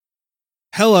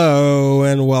Hello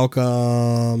and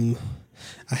welcome.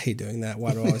 I hate doing that.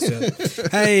 Why do I always do it?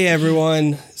 Hey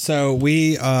everyone. So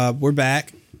we're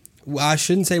back. Well, I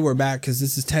shouldn't say we're back because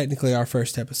this is technically our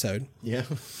first episode. Yeah,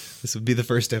 this would be the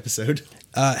first episode.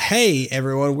 Hey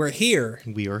everyone, we're here.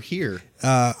 We are here.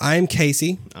 I'm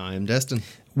Casey. I'm Destin.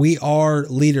 We are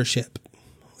Leadership.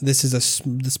 This is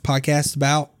this podcast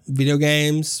about video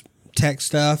games, tech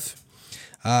stuff,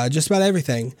 just about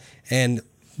everything. And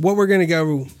what we're going to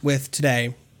go with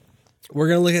today, we're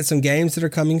going to look at some games that are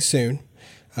coming soon.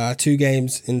 2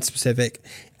 games in specific.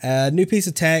 New piece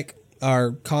of tech,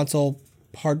 our console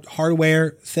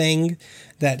hardware thing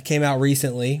that came out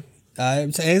recently.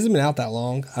 It hasn't been out that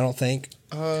long, I don't think.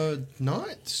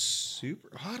 Not super.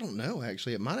 I don't know,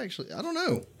 actually. It might actually. I don't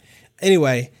know.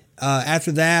 Anyway,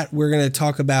 after that, we're going to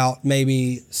talk about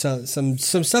maybe some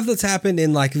stuff that's happened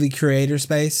in like the creator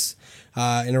space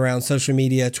and around social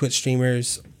media, Twitch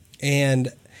streamers. And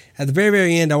at the very,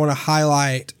 very end, I want to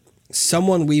highlight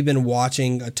someone we've been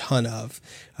watching a ton of,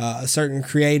 a certain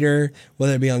creator,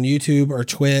 whether it be on YouTube or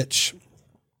Twitch.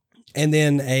 And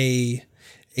then it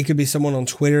could be someone on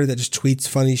Twitter that just tweets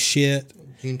funny shit.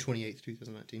 June 28th,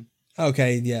 2019.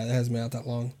 Okay, yeah, that hasn't been out that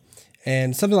long.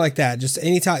 And something like that. Just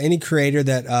any creator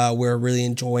that we're really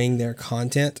enjoying their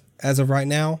content as of right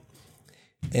now.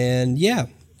 And yeah,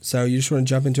 so you just want to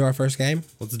jump into our first game?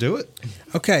 Let's do it.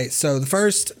 Okay, so the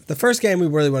first game we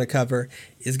really want to cover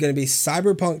is going to be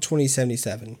Cyberpunk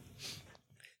 2077,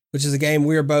 which is a game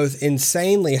we are both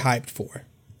insanely hyped for.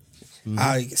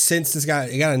 Since it got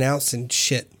announced in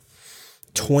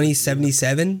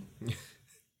 2077,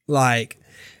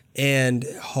 and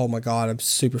oh my god, I'm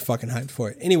super fucking hyped for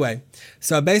it. Anyway,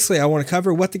 so basically I want to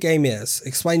cover what the game is,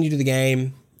 explain you to the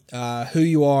game, who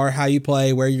you are, how you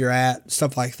play, where you're at,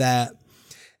 stuff like that.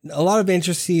 A lot of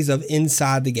intricacies of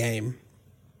inside the game,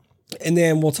 and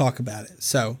then we'll talk about it.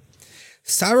 So,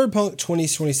 Cyberpunk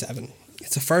 2077.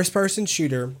 It's a first-person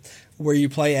shooter where you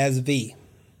play as V,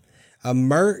 a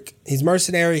merc. He's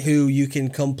mercenary who you can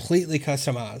completely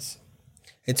customize.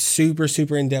 It's super,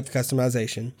 super in-depth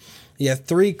customization. You have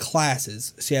 3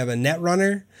 classes. So you have a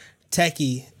Netrunner,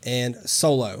 Techie, and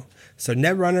Solo. So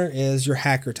Netrunner is your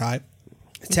hacker type.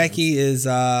 Techie is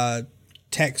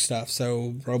tech stuff,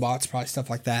 so robots, probably stuff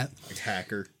like that. Like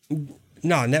hacker.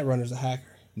 No, Netrunner's a hacker.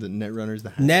 The Netrunner's the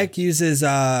hacker.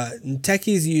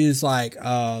 Techies use like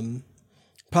probably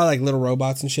like little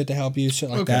robots and shit to help you, shit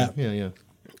like that. Yeah.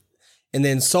 And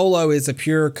then Solo is a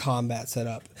pure combat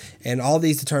setup, and all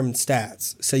these determine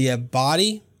stats. So you have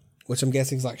body, which I'm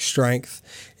guessing is like strength,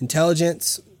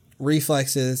 intelligence,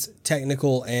 reflexes,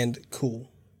 technical, and cool.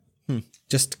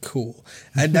 Just cool.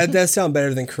 That does sound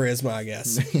better than charisma, I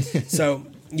guess. So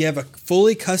you have a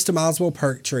fully customizable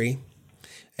perk tree,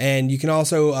 and you can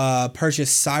also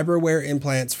purchase cyberware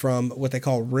implants from what they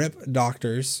call RIP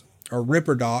doctors or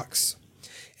Ripper docs,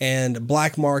 and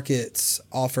black markets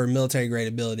offer military grade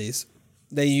abilities.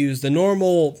 They use the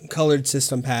normal colored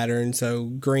system pattern, so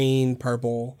green,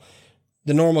 purple,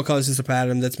 the normal color system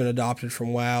pattern that's been adopted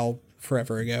from WoW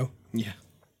forever ago. Yeah.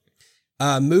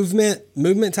 Movement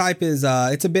type is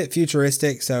it's a bit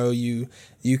futuristic, so it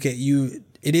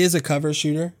is a cover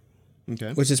shooter,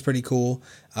 Okay. which is pretty cool.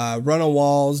 Run on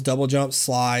walls, double jump,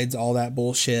 slides, all that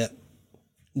bullshit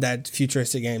that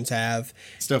futuristic games have.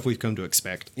 Stuff we've come to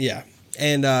expect. Yeah,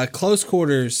 and close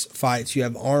quarters fights, you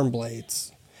have arm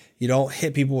blades. You don't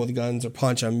hit people with guns or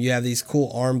punch them. You have these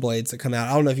cool arm blades that come out.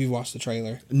 I don't know if you've watched the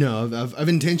trailer. No, I've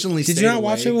intentionally. Did you not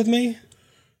watch it with me?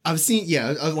 I've seen,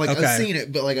 yeah, Okay. I've seen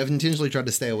it, but like I've intentionally tried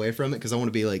to stay away from it because I want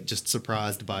to be like just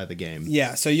surprised by the game.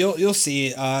 Yeah, so you'll see.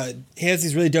 He has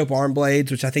these really dope arm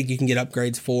blades, which I think you can get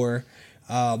upgrades for.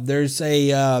 There's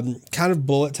a kind of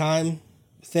bullet time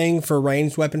thing for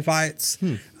ranged weapon fights.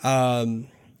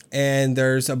 And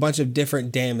there's a bunch of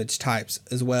different damage types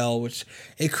as well, which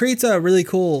it creates a really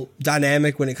cool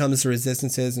dynamic when it comes to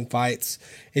resistances and fights.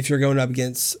 If you're going up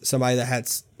against somebody that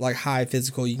has like high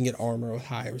physical, you can get armor with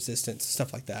high resistance,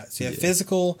 stuff like that. So you have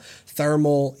physical,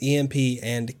 thermal, EMP,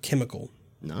 and chemical.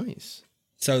 Nice.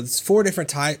 So it's 4 different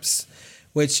types,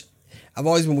 which I've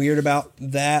always been weird about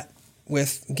that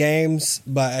with games,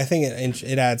 but I think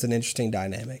it adds an interesting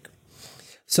dynamic.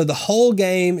 So the whole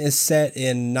game is set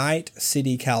in Night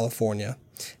City, California.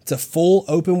 It's a full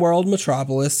open world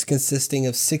metropolis consisting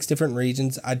of 6 different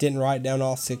regions. I didn't write down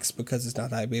all 6 because it's not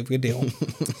that big of a deal.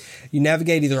 You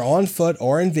navigate either on foot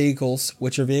or in vehicles,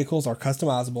 which your vehicles are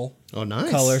customizable. Oh,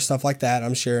 nice. Color, stuff like that,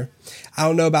 I'm sure. I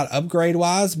don't know about upgrade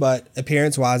wise, but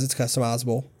appearance wise, it's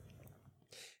customizable.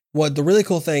 What the really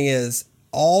cool thing is,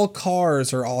 all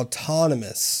cars are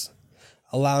autonomous,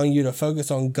 allowing you to focus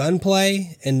on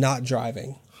gunplay and not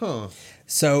driving. Huh.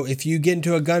 So if you get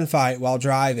into a gunfight while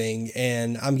driving,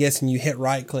 and I'm guessing you hit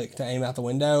right click to aim out the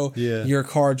window, Yeah. your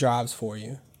car drives for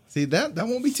you. See, that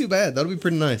won't be too bad. That'll be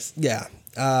pretty nice. Yeah.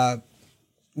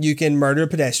 You can murder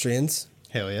pedestrians.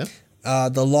 Hell yeah.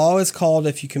 The law is called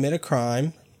if you commit a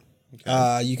crime.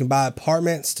 You can buy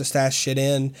apartments to stash shit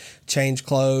in, change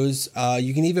clothes.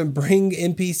 You can even bring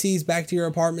NPCs back to your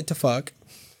apartment to fuck.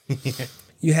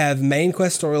 You have main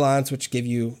quest storylines, which give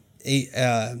you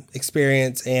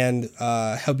experience and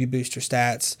help you boost your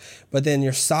stats. But then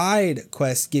your side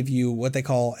quests give you what they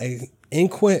call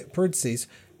parentheses,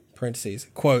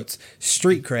 quotes,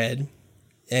 street cred.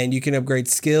 And you can upgrade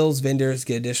skills, vendors,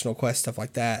 get additional quests, stuff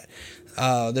like that.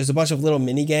 There's a bunch of little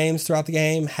mini games throughout the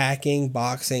game: hacking,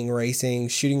 boxing, racing,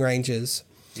 shooting ranges.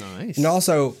 Nice. And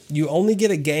also, you only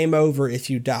get a game over if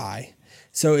you die.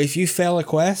 So if you fail a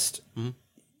quest,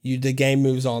 the game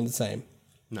moves on the same.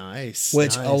 Nice.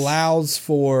 Which nice. allows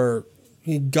for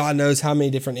God knows how many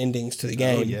different endings to the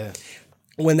game. Oh, yeah.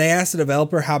 When they asked the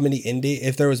developer how many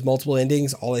if there was multiple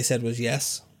endings, all they said was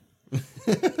yes.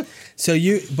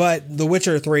 But The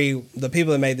Witcher 3, the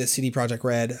people that made this CD Projekt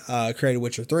Red created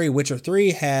Witcher 3. Witcher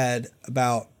 3 had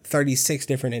about 36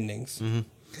 different endings. Mm-hmm.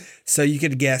 So you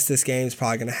could guess this game's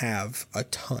probably going to have a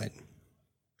ton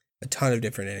of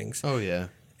different endings. Oh, yeah.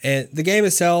 And the game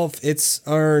itself, it's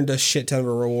earned a shit ton of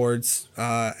rewards.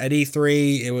 At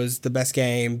E3, it was the best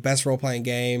game, best role-playing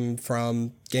game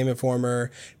from Game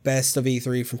Informer, best of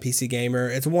E3 from PC Gamer.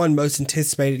 It's won most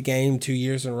anticipated game 2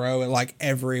 years in a row, and like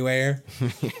everywhere.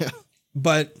 Yeah.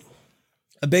 But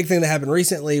a big thing that happened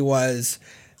recently was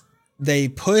they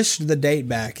pushed the date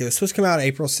back. It was supposed to come out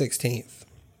April 16th.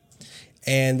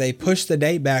 And they pushed the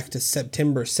date back to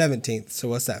September 17th. So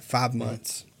what's that, 5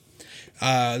 months?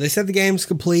 They said the game's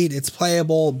complete, it's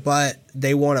playable, but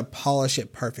they want to polish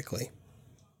it perfectly.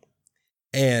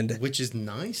 And which is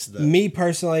nice, though. Me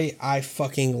personally, I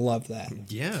fucking love that.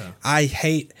 Yeah.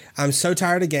 I'm so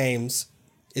tired of games.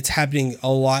 It's happening a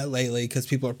lot lately because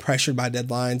people are pressured by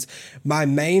deadlines. My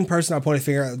main person I point a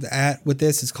finger at with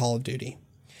this is Call of Duty.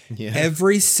 Yeah.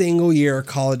 Every single year,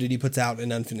 Call of Duty puts out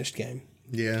an unfinished game.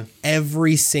 Yeah.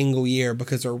 Every single year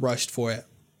because they're rushed for it.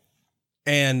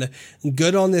 And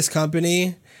good on this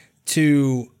company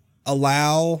to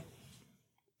allow.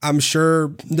 I'm sure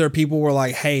there are people who are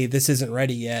like, hey, this isn't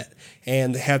ready yet.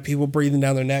 And they have people breathing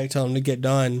down their neck telling them to get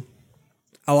done.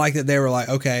 I like that they were like,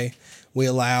 okay,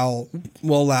 we'll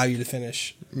allow you to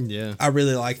finish. Yeah. I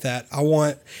really like that.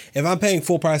 If I'm paying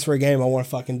full price for a game, I want a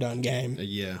fucking done game.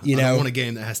 Yeah. You know, I don't want a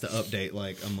game that has to update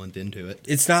like a month into it.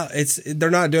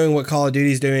 They're not doing what Call of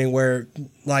Duty's doing where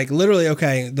like literally,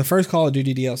 okay, the first Call of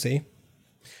Duty DLC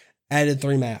added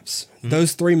 3 maps. Mm-hmm.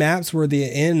 Those 3 maps were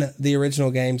in the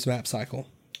original game's map cycle.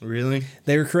 Really?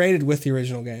 They were created with the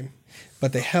original game,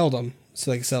 but they held them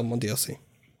so they could sell them on DLC.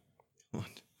 What?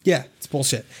 Yeah, it's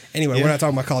bullshit. Anyway, We're not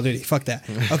talking about Call of Duty. Fuck that.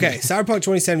 Okay, Cyberpunk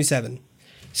 2077.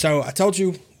 So I told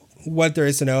you what there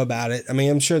is to know about it. I mean,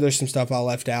 I'm sure there's some stuff I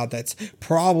left out that's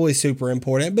probably super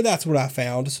important, but that's what I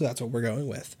found, so that's what we're going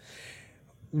with.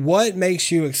 What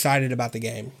makes you excited about the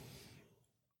game?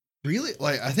 Really?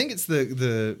 Like, I think it's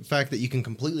the fact that you can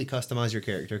completely customize your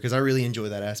character, because I really enjoy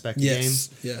that aspect of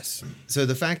games. Yes. So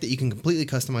the fact that you can completely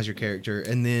customize your character,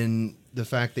 and then the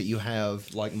fact that you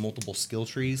have like multiple skill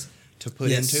trees to put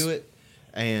into it,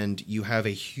 and you have a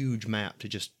huge map to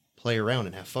just play around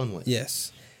and have fun with.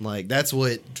 Yes. Like, that's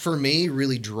what, for me,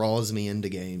 really draws me into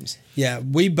games. Yeah,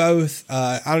 we both,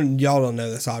 y'all don't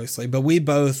know this obviously, but we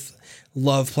both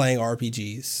love playing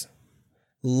RPGs.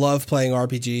 Love playing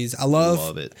RPGs. I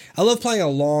love it. I love playing a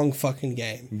long fucking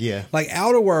game. Yeah. Like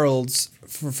Outer Worlds,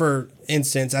 for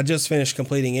instance, I just finished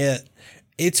completing it.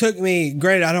 It took me,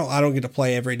 granted, I don't get to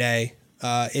play every day.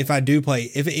 If I do play,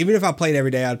 even if I played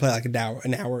every day, I'd play like an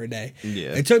hour a day. Yeah.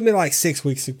 It took me like 6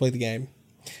 weeks to play the game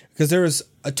because there was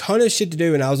a ton of shit to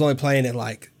do, and I was only playing it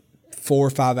like 4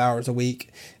 or 5 hours a week,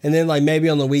 and then like maybe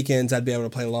on the weekends I'd be able to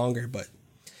play longer. But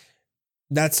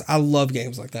I love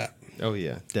games like that. Oh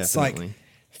yeah, definitely. It's like,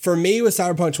 for me with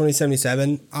Cyberpunk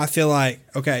 2077, I feel like,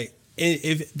 okay,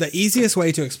 if the easiest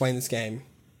way to explain this game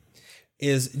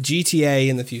is GTA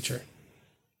in the future.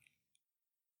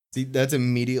 See, that's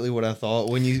immediately what I thought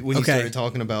when you started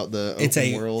talking about the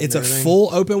open world. It's a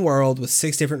full open world with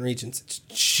 6 different regions. It's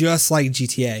just like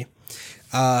GTA.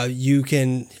 You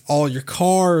can, all your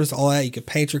cars, all that, you can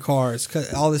paint your cars,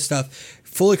 all this stuff.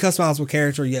 Fully customizable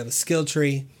character. You have a skill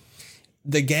tree.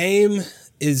 The game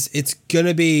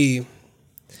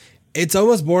it's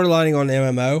almost borderlining on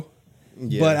MMO,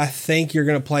 but I think you're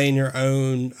going to play in your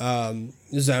own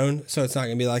zone, so it's not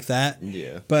going to be like that.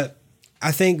 Yeah. But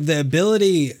I think the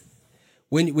ability,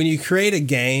 when you create a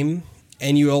game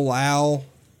and you allow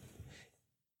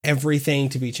everything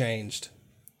to be changed.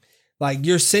 Like,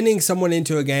 you're sending someone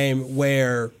into a game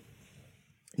where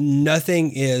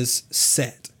nothing is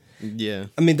set. Yeah.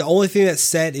 I mean, the only thing that's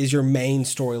set is your main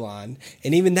storyline.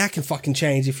 And even that can fucking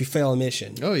change if you fail a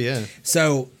mission. Oh, yeah.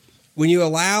 So when you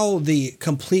allow the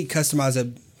complete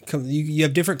customizable, you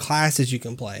have different classes you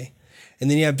can play. And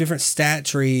then you have different stat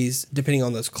trees depending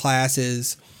on those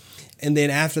classes. And then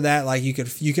after that, like you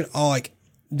can all like,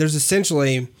 there's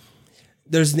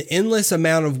an endless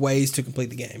amount of ways to complete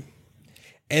the game.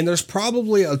 And there's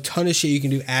probably a ton of shit you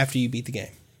can do after you beat the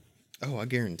game. Oh, I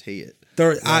guarantee it.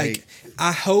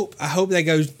 I hope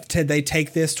they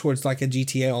take this towards like a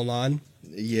GTA Online.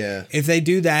 Yeah. If they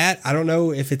do that, I don't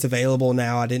know if it's available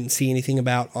now. I didn't see anything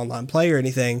about online play or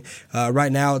anything.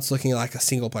 Right now, it's looking like a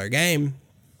single player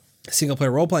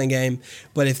role playing game.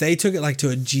 But if they took it like to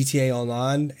a GTA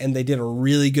Online and they did a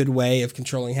really good way of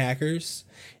controlling hackers,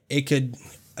 it could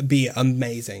be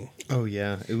amazing. Oh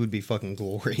yeah, it would be fucking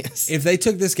glorious. If they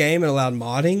took this game and allowed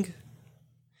modding,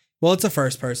 well, it's a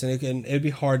first person. It'd be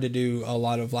hard to do a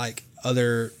lot of like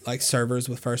other like servers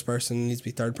with first person. It needs to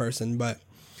be third person, but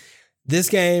this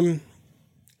game,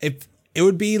 if it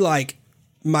would be like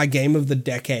my game of the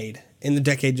decade, and the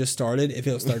decade just started if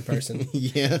it was third person.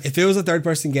 Yeah. If it was a third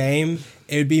person game,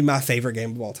 it would be my favorite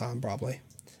game of all time, probably.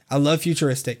 I love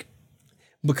futuristic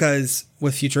because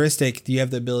with futuristic, you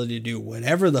have the ability to do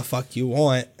whatever the fuck you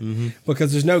want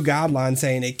because there's no guideline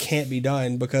saying it can't be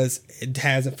done because it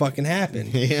hasn't fucking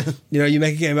happened. Yeah. You know, you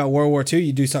make a game about World War II,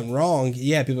 you do something wrong,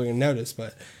 yeah, people are going to notice,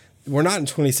 but we're not in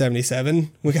 2077.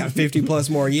 We got 50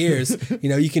 plus more years. You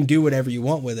know, you can do whatever you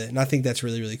want with it. And I think that's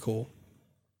really, really cool.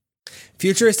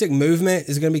 Futuristic movement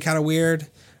is going to be kind of weird.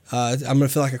 I'm going to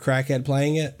feel like a crackhead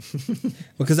playing it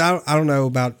because I don't know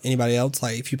about anybody else.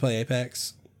 Like if you play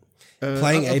Apex,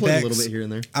 playing I'll Apex, play a little bit here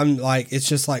and there. I'm like, it's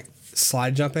just like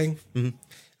slide jumping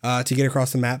to get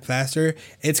across the map faster.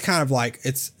 It's kind of like,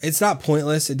 it's not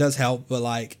pointless. It does help, but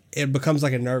like it becomes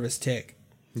like a nervous tick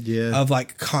of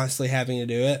like constantly having to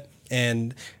do it.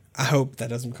 And I hope that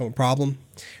doesn't become a problem,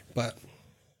 but.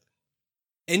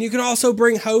 And you can also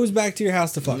bring hoes back to your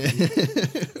house to fuck them.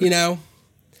 You know?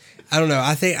 I don't know.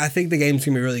 I think the game's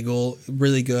gonna be really cool,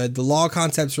 really good. The law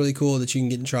concept's really cool that you can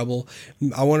get in trouble.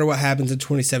 I wonder what happens in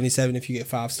 2077 if you get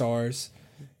 5 stars.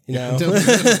 You know?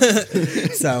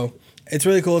 So it's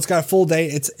really cool. It's got a full day.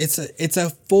 It's a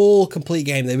full complete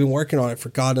game. They've been working on it for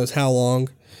God knows how long.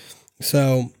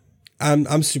 So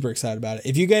I'm super excited about it.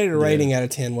 If you gave it a rating out of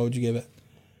 10, what would you give it?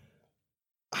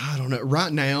 I don't know.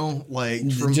 Right now, like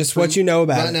what you know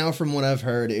about right now, from what I've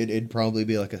heard, it'd probably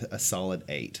be like a solid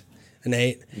 8. An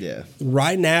 8? Yeah.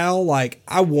 Right now, like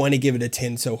I want to give it a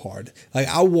 10 so hard. Like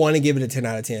I want to give it a 10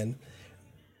 out of 10.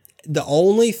 The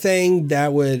only thing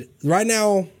that would right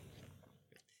now,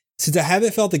 since I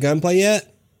haven't felt the gunplay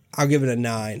yet, I'll give it a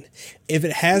 9. If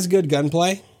it has good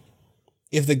gunplay,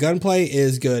 if the gunplay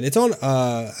is good, it's on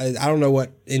I don't know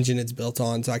what engine it's built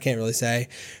on, so I can't really say,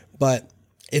 but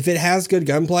if it has good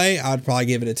gunplay, I'd probably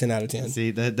give it a 10 out of 10.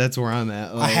 See, that's where I'm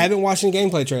at. Like, I haven't watched any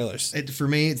gameplay trailers. For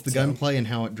me, it's the gunplay and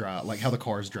how it drives, like how the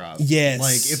cars drive. Yes.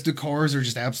 Like if the cars are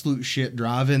just absolute shit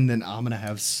driving, then I'm gonna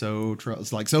have so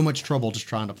much trouble just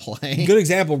trying to play. Good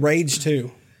example, Rage 2.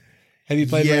 Have you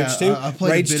played Rage 2? I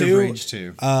played a bit of Rage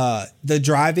 2. The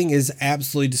driving is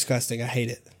absolutely disgusting. I hate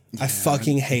it. I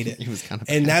fucking hate it. It was kind of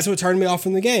and that's what turned me off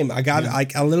from the game. I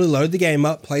literally loaded the game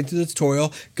up, played through the tutorial.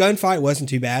 Gunfight wasn't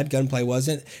too bad. Gunplay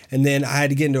wasn't. And then I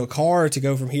had to get into a car to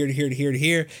go from here to here to here to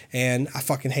here. And I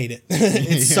fucking hate it.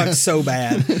 It sucks so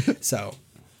bad. So,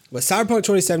 but Cyberpunk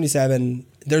 2077,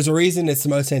 there's a reason it's the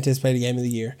most anticipated game of the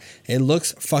year. It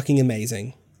looks fucking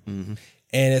amazing. Mm-hmm.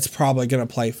 And it's probably going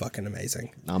to play fucking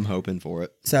amazing. I'm hoping for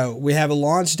it. So we have a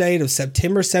launch date of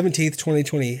September 17th,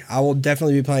 2020. I will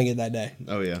definitely be playing it that day.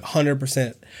 Oh, yeah.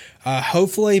 100%.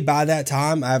 Hopefully by that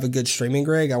time, I have a good streaming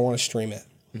rig. I want to stream it,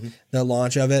 the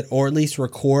launch of it, or at least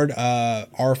record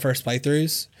our first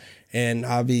playthroughs. And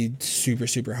I'll be super,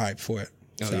 super hyped for it.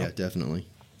 Oh, so, yeah, definitely.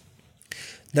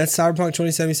 That's Cyberpunk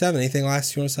 2077. Anything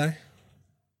last you want to say?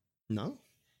 No.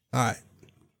 All right.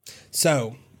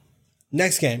 So,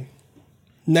 next game.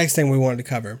 Next thing we wanted to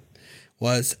cover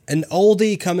was an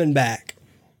oldie coming back.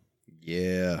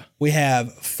 Yeah. We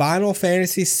have Final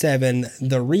Fantasy VII,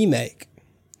 the remake,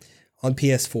 on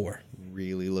PS4.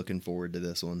 Really looking forward to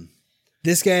this one.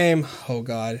 This game, oh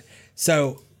God.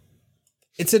 So,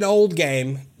 it's an old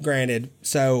game, granted.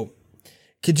 So,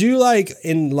 could you,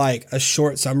 in a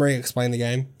short summary, explain the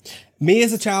game? Me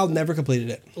as a child never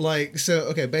completed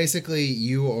it. Basically,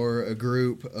 you are a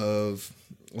group of,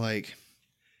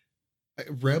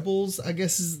 Rebels, I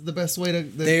guess, is the best way to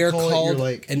they are call called it. You're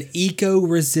like an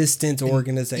eco-resistant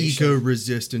organization.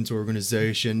 Eco-resistance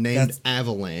organization named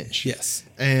Avalanche. Yes.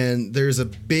 And there's a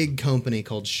big company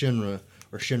called Shinra,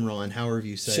 or Shinron, however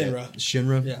you say Shinra. it.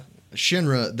 Shinra? Yeah.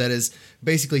 Shinra, that is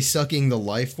basically sucking the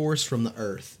life force from the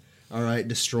earth. All right,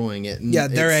 destroying it. And yeah,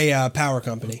 they're a power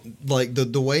company. Like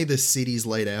the way the city's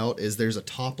laid out is there's a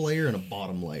top layer and a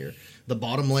bottom layer. The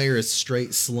bottom layer is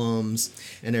straight slums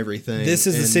and everything. This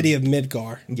is the city of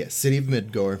Midgar. Yes, city of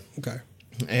Midgar. Okay.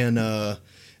 And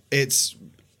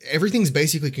everything's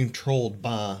basically controlled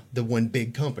by the one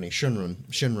big company, Shinra.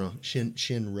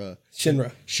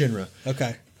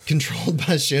 Okay. Controlled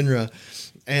by Shinra.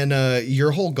 And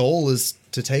your whole goal is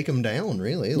to take them down,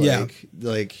 really.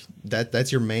 Like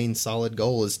that's your main solid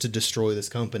goal, is to destroy this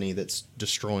company that's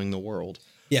destroying the world.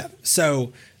 Yeah.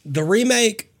 So the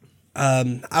remake, I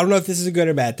don't know if this is a good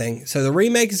or bad thing. So the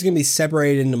remake is going to be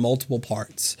separated into multiple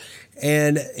parts,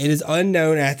 and it is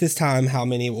unknown at this time how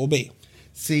many it will be.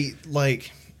 See,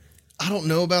 like, I don't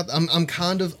know about. I'm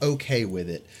kind of okay with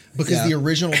it because the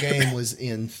original game was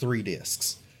in 3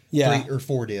 discs. Yeah. 3 or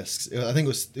 4 discs. I think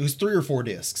it was 3 or 4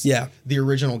 discs. Yeah. The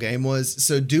original game was.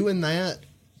 So doing that,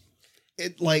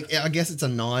 I guess it's a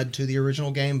nod to the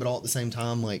original game, but all at the same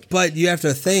time, like. But you have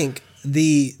to think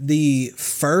the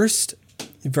first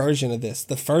version of this,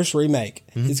 the first remake,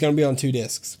 is going to be on 2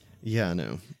 discs. Yeah, I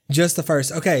know. Just the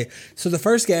first. Okay. So the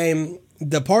first game,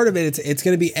 the part of it's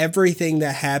going to be everything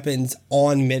that happens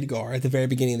on Midgar at the very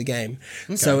beginning of the game.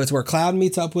 Okay. So it's where Cloud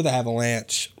meets up with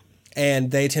Avalanche,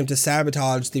 and they attempt to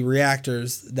sabotage the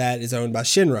reactors that is owned by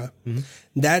Shinra.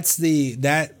 That's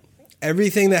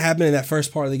everything that happened in that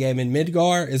first part of the game in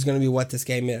Midgar is going to be what this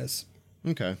game is.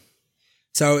 Okay.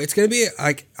 So it's going to be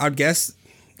like, I'd guess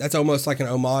that's almost like an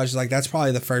homage. Like that's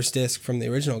probably the first disc from the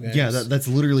original game. Yeah, that's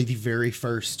literally the very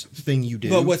first thing you do.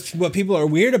 But what people are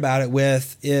weird about it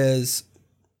with is,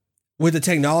 with the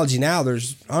technology now,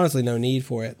 there's honestly no need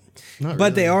for it.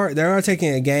 But they are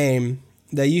taking a game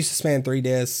that used to span 3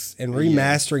 discs and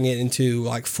remastering it into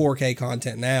like 4K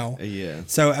content now. Yeah.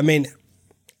 So I mean,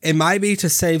 it might be to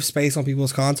save space on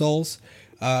people's consoles,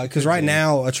 because right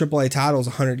now a AAA title is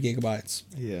 100 gigabytes.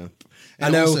 Yeah.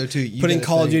 And I know also too, putting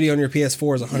Call of Duty on your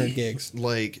PS4 is 100 gigs.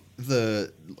 Like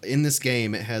in this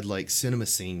game, it had like cinema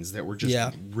scenes that were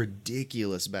just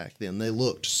ridiculous back then. They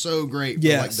looked so great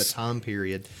for like the time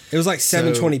period. It was like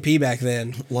 720p back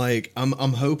then. Like I'm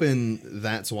hoping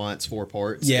that's why it's 4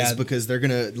 parts. Yeah, is because they're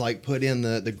gonna like put in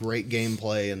the great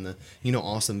gameplay and the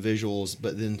awesome visuals,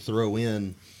 but then throw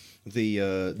in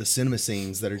the cinema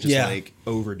scenes that are just like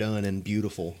overdone and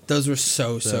beautiful. Those were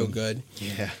so good.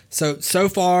 Yeah. So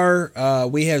far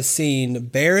we have seen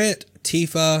Barrett,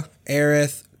 Tifa,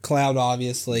 Aerith, Cloud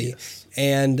obviously,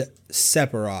 and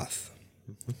Sephiroth.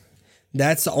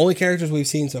 That's the only characters we've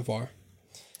seen so far.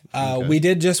 We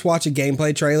did just watch a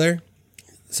gameplay trailer.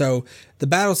 So the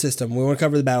battle system, we want to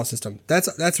cover the battle system.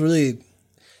 That's really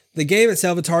the game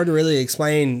itself. It's hard to really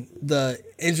explain the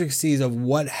intricacies of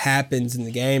what happens in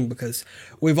the game because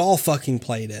we've all fucking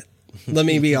played it. Let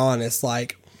me be honest.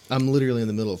 Like, I'm literally in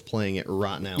the middle of playing it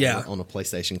right now on a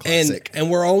PlayStation Classic.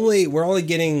 And we're only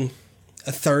getting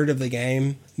a third of the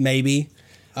game, maybe,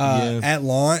 at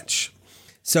launch.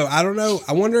 So I don't know.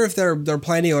 I wonder if they're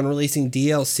planning on releasing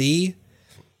DLC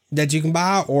that you can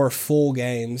buy or full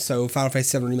games. So Final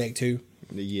Fantasy VII Remake 2.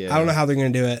 Yeah. I don't know how they're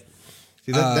going to do it.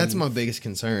 See, that's my biggest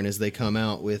concern is they come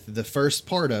out with the first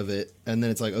part of it, and then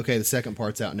it's like, okay, the second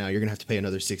part's out now. You're going to have to pay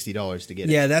another $60 to get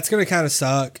it. Yeah, that's going to kind of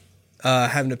suck,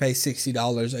 having to pay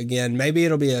 $60 again. Maybe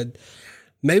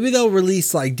they'll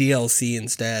release like DLC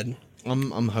instead.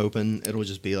 I'm hoping it'll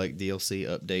just be like DLC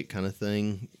update kind of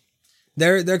thing.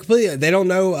 They're completely. They don't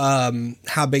know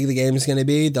how big the game is going to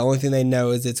be. The only thing they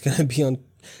know is it's going to be on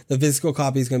the physical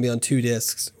copy is going to be on 2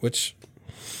 discs, which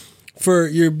for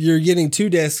you're getting 2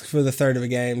 discs for the third of a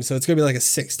game, so it's going to be like a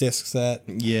 6 disc set.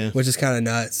 Yeah, which is kind of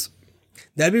nuts.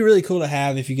 That'd be really cool to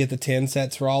have if you get the 10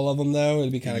 sets for all of them, though.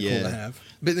 It'd be kind of cool to have.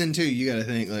 But then, too, you got to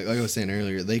think, like I was saying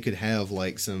earlier, they could have,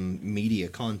 like, some media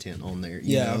content on there.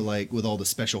 You know, like, with all the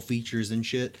special features and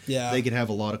shit. Yeah. They could have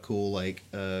a lot of cool, like,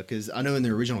 because I know in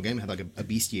the original game it had, like, a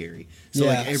bestiary. So,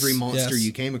 like, every monster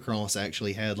you came across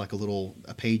actually had, like,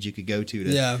 a page you could go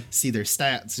to see their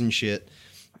stats and shit.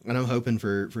 And I'm hoping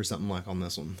for something like on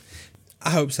this one.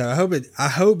 I hope so. I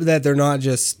hope that they're not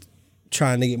just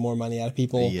trying to get more money out of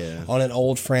people on an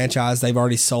old franchise they've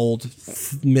already sold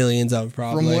millions of,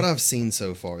 probably. From what I've seen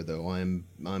so far, though, I'm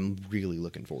really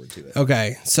looking forward to it.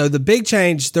 Okay, so the big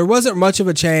change, there wasn't much of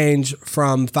a change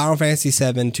from Final Fantasy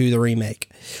VII to the remake.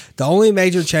 The only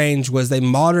major change was they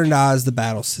modernized the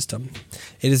battle system.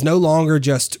 It is no longer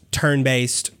just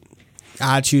turn-based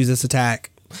I choose this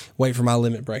attack, wait for my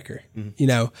limit breaker. You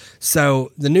know,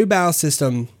 so the new battle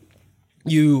system,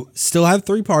 you still have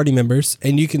 3 party members,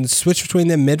 and you can switch between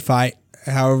them mid-fight,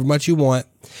 however much you want,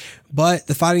 but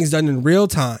the fighting is done in real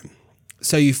time.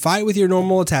 So you fight with your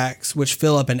normal attacks, which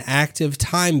fill up an active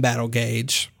time battle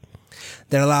gauge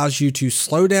that allows you to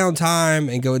slow down time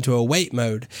and go into a wait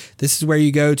mode. This is where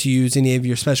you go to use any of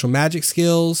your special magic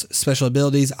skills, special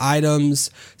abilities,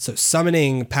 items, so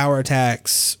summoning, power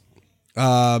attacks,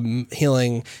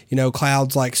 healing, you know,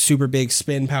 Cloud's like super big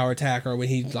spin power attack, or when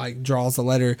he like draws the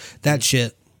letter, that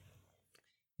shit.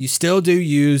 You still do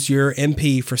use your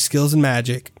MP for skills and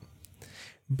magic,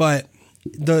 but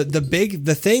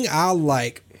the thing I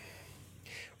like,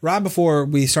 right before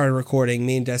we started recording,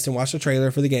 me and Destin watched a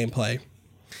trailer for the gameplay,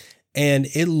 and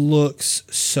it looks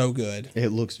so good. It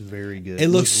looks very good. It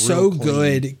looks so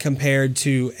good compared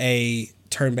to a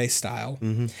turn-based style.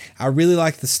 I really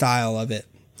like the style of it.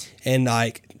 And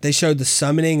like they showed the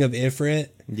summoning of Ifrit.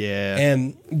 Yeah.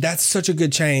 And that's such a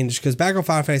good change, because back on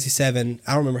Final Fantasy 7,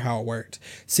 I don't remember how it worked.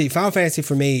 See, Final Fantasy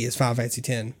for me is Final Fantasy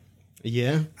 10.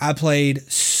 Yeah. I played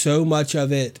so much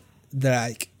of it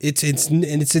that it's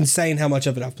insane how much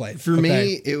of it I've played. For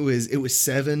me, it was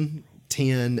 7,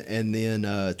 10, and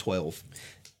then 12.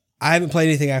 I haven't played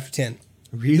anything after 10.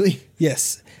 Really?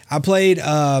 Yes. I played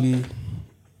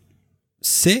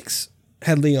 6,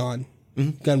 had Leon,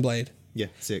 Gunblade. Yeah,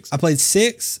 6. I played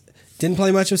 6, didn't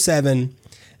play much of 7,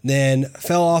 then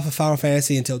fell off of Final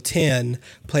Fantasy until 10,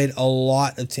 played a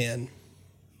lot of 10.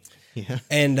 Yeah.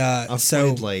 And I've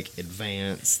so played like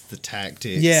Advanced, the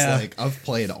Tactics. Yeah. Like I've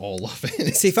played all of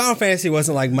it. see, Final Fantasy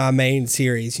wasn't like my main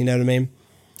series, you know what I mean?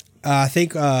 I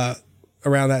think around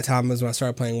that time was when I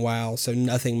started playing WoW, so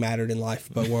nothing mattered in life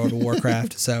but World of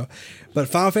Warcraft. But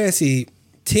Final Fantasy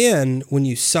 10, when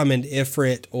you summoned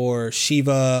Ifrit or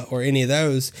Shiva or any of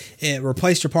those, it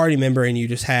replaced your party member and you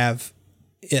just have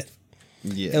it.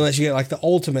 Yeah. Unless you get like the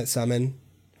ultimate summon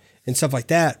and stuff like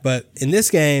that. But in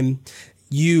this game,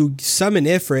 you summon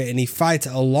Ifrit and he fights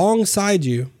alongside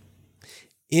you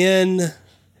in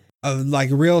a like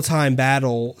real time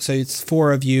battle. So it's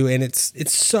 4 of you, and it's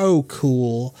so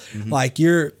cool. Like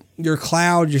you're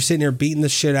Cloud, you're sitting there beating the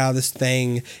shit out of this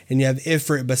thing, and you have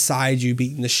Ifrit beside you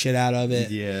beating the shit out of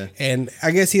it. Yeah. And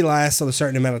I guess he lasts a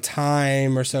certain amount of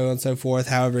time or so on and so forth,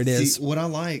 however it is. See, what I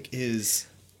like is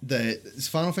that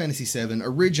Final Fantasy VII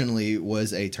originally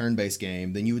was a turn-based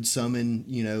game. Then you would summon,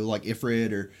 you know, like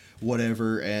Ifrit or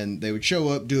whatever, and they would show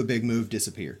up, do a big move,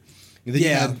 disappear. And then you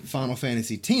had Final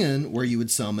Fantasy X, where you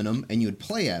would summon them and you would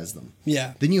play as them.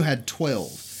 Yeah. Then you had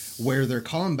 12, where their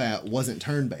combat wasn't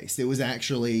turn-based. It was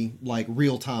actually like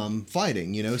real-time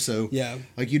fighting, you know? So Yeah.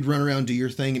 like you'd run around, do your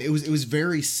thing, and it was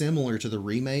very similar to the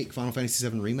remake, Final Fantasy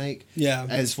VII remake. Yeah.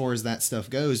 As far as that stuff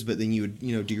goes, but then you would,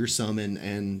 you know, do your summon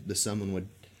and the summon would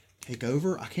take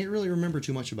over. I can't really remember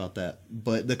too much about that,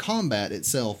 but the combat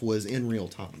itself was in real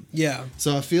time. Yeah.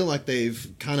 So I feel like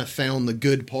they've kind of found the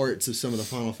good parts of some of the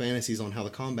Final Fantasies on how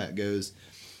the combat goes,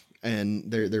 and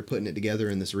they're putting it together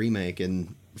in this remake,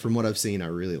 and from what I've seen, I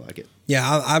really like it.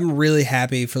 Yeah, I'm really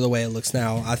happy for the way it looks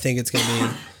now. I think it's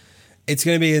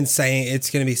gonna be insane. It's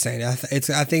gonna be insane. I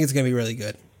think it's gonna be really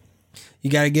good.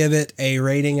 You got to give it a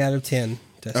rating out of 10.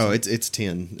 Dustin. Oh, it's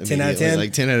 10. 10 out of 10?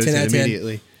 Like 10 out of 10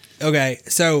 immediately. Okay,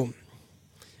 so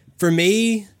for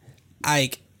me, I'm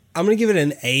gonna give it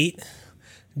an 8,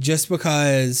 just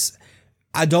because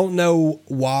I don't know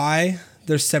why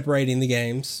they're separating the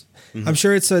games. I'm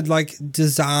sure it's a like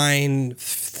design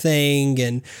thing,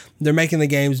 and they're making the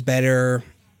games better.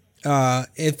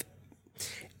 If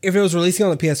it was releasing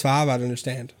on the PS5, I'd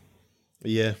understand.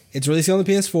 Yeah. It's releasing on the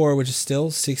PS4, which is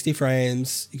still 60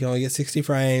 frames. You can only get 60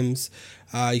 frames.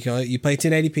 You play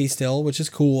 1080p still, which is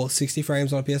cool. 60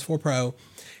 frames on a PS4 Pro.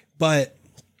 But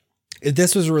if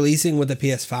this was releasing with a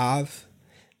PS5,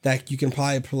 that you can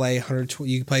probably play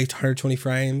 120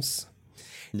 frames,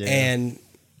 and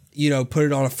put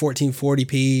it on a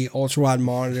 1440p ultra wide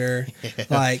monitor.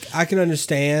 Like, I can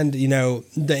understand,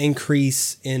 the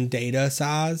increase in data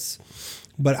size,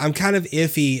 but I'm kind of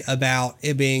iffy about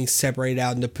it being separated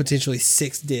out into potentially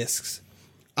 6 discs.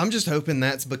 I'm just hoping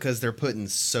that's because they're putting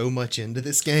so much into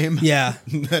this game. Yeah.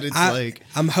 That it's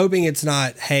I'm hoping it's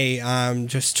not, hey, I'm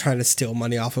just trying to steal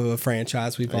money off of a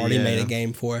franchise we've already made a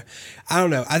game for. I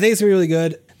don't know. I think it's going to be really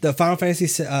good. The Final Fantasy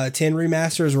X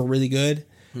remasters were really good.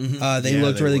 They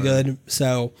looked really good.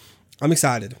 So I'm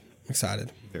excited.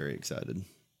 Very excited.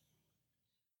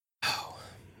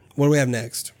 What do we have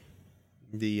next?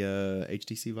 The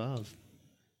HTC Vive.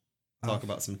 Talk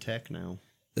about some tech now.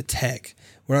 The tech.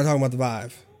 We're not talking about the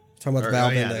Vive. We're talking about the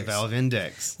Valve Index. The Valve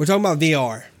Index. We're talking about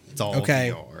VR. It's all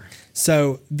VR.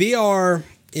 So VR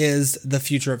is the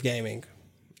future of gaming.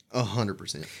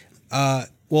 100%.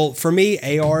 Well, for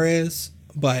me, AR is,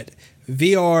 but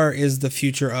VR is the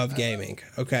future of gaming.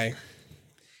 Okay.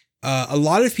 A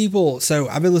lot of people. So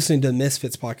I've been listening to the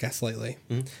Misfits podcast lately.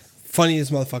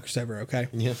 Funniest motherfuckers ever. Okay.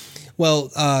 Yeah. Well,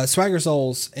 Swagger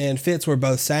Souls and Fitz were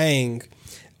both saying,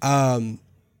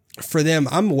 for them,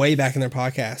 I'm way back in their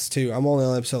podcast too. I'm only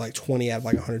on episode like 20 out of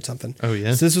like 100 something. Oh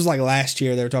yeah. So this was like last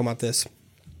year they were talking about this.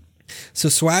 So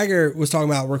Swagger was talking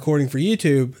about recording for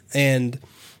YouTube, and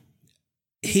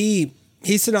he's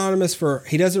synonymous for,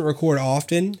 he doesn't record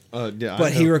often, Yeah,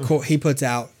 but he puts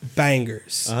out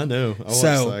bangers. I know. I watch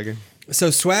Swagger. So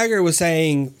Swagger was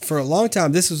saying for a long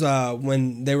time, this was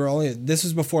when they were this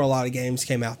was before a lot of games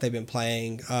came out they've been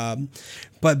playing.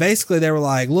 But basically they were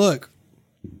like, look,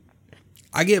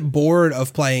 I get bored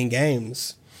of playing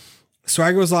games.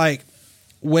 Swagger was like,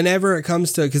 whenever it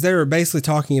comes to, because they were basically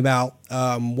talking about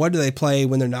what do they play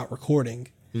when they're not recording?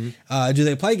 Mm-hmm. Do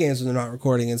they play games when they're not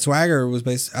recording? And Swagger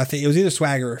was I think it was either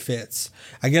Swagger or Fitz.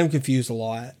 I get them confused a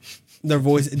lot. Their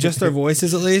voice, just their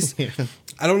voices at least. Yeah.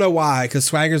 I don't know why, because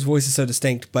Swagger's voice is so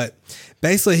distinct. But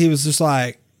basically, he was just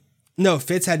like, no,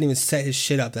 Fitz hadn't even set his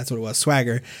shit up. That's what it was.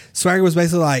 Swagger was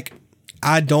basically like,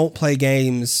 I don't play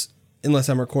games unless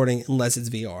I'm recording, unless it's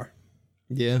VR.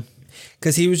 Yeah.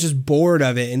 Because he was just bored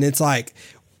of it, and it's like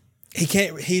he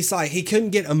couldn't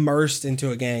get immersed into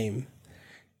a game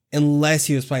unless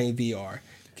he was playing VR.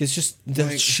 Because just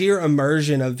the sheer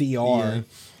immersion of VR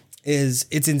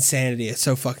it's insanity. It's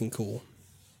so fucking cool.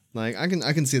 Like I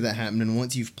can see that happening.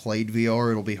 Once you've played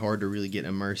VR, it'll be hard to really get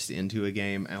immersed into a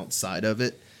game outside of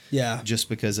it. Yeah. Just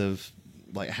because of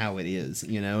like how it is,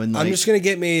 you know. And like, I'm just gonna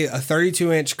get me a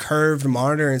 32-inch curved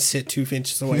monitor and sit 2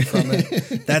 inches away from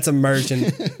it. That's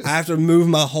immersion. I have to move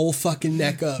my whole fucking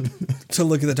neck up to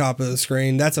look at the top of the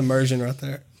screen. That's immersion right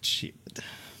there. Shit.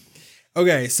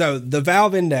 Okay, so the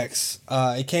Valve Index,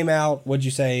 it came out. What'd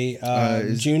you say?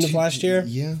 June of last year.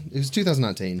 Yeah, it was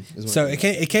 2019. So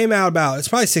it came out about. It's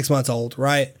probably 6 months old,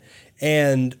 right?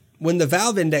 And when the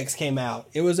Valve Index came out,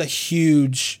 it was a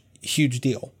huge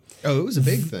deal. Oh, it was a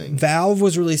big thing. Valve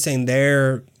was releasing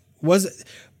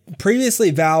previously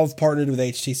Valve partnered with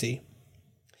HTC.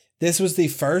 This was the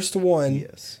first one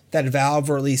that Valve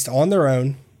released on their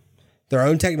own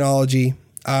technology.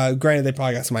 Granted, they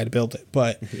probably got somebody to build it,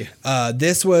 but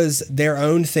this was their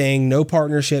own thing, no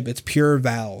partnership. It's pure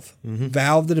Valve. Mm-hmm.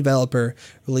 Valve, the developer,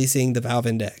 releasing the Valve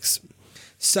Index.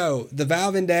 So the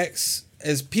Valve Index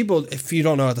is if you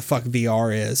don't know what the fuck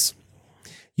VR is,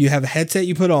 you have a headset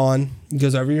you put on, it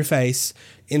goes over your face.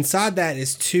 Inside that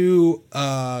is two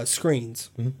screens.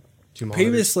 Mm-hmm. Two monitors.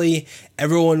 Previously,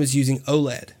 everyone was using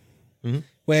OLED,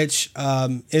 which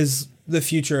is the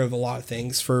future of a lot of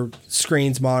things for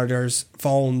screens, monitors,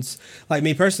 phones. Like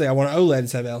me personally, I want an OLED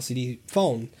instead of LCD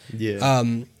phone. Yeah.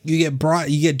 You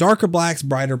get darker blacks,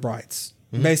 brighter brights.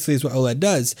 Mm-hmm. Basically, is what OLED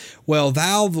does. Well,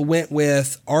 Valve went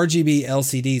with RGB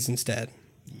LCDs instead.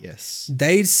 Yes.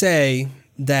 They say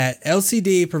that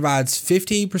LCD provides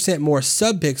 50% more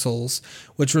subpixels,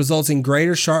 which results in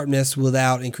greater sharpness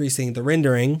without increasing the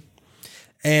rendering,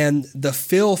 and the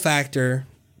fill factor,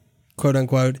 quote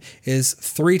unquote, is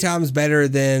 3 times better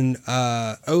than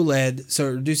OLED, so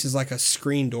it reduces like a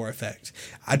screen door effect.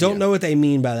 I don't know what they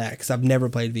mean by that because I've never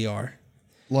played VR.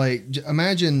 Like,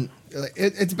 imagine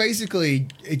it's basically,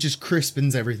 it just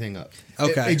crispens everything up.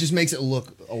 Okay, it just makes it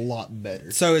look a lot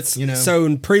better. So it's, you know,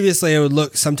 so previously it would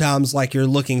look sometimes like you're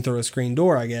looking through a screen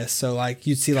door, I guess. So like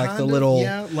you'd see like the little,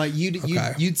 like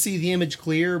you'd see the image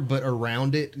clear, but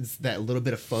around it is that little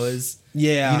bit of fuzz.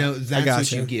 Yeah, you know, that's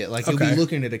what you get. Like you'll be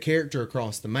looking at a character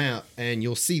across the map, and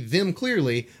you'll see them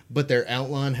clearly, but their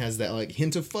outline has that like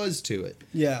hint of fuzz to it.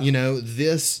 Yeah, you know,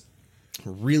 this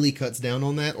really cuts down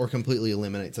on that or completely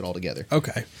eliminates it altogether.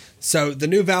 Okay, so the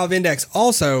new Valve Index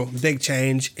also big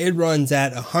change. It runs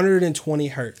at 120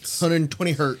 hertz.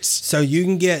 120 hertz. So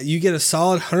you get a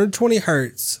solid 120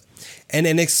 hertz, and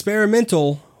an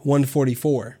experimental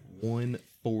 144.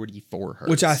 144 hertz.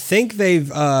 Which I think they're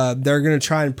going to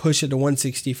try and push it to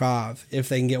 165 if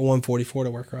they can get 144 to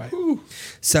work right. Ooh.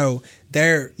 So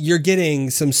you're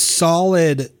getting some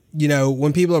solid, you know,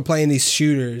 when people are playing these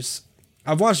shooters.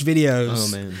 I've watched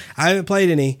videos. Oh man, I haven't played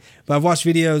any, but I've watched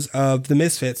videos of the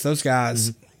Misfits. Those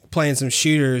guys playing some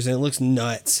shooters, and it looks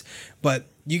nuts. But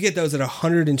you get those at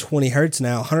 120 hertz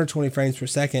now, 120 frames per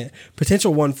second,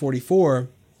 potential 144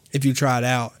 if you try it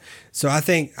out. So I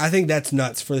think that's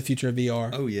nuts for the future of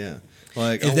VR. Oh yeah,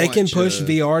 like if they can push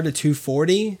VR to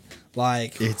 240,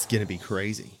 like it's gonna be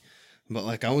crazy. But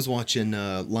like I was watching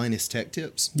Linus Tech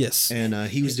Tips. Yes. And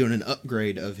he was doing an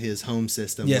upgrade of his home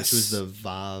system, Yes. which was the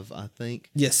Vive, I think.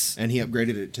 Yes. And he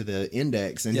upgraded it to the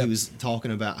Index, and Yep. he was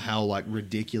talking about how like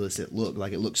ridiculous it looked.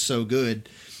 Like it looked so good.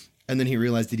 And then he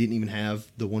realized he didn't even have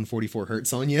the 144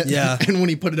 hertz on yet. Yeah. And when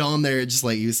he put it on there, it just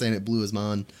like he was saying, it blew his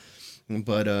mind.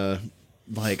 But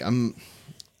like I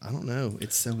don't know.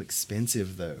 It's so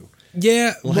expensive though.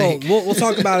 Yeah. Like- Well, we'll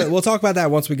talk about it. We'll talk about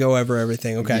that once we go over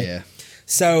everything. Okay. Yeah.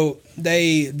 So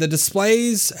the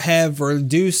displays have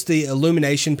reduced the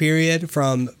illumination period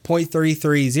from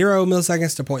 0.330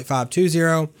 milliseconds to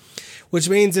 0.520, which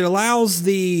means it allows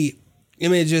the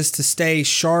images to stay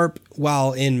sharp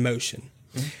while in motion.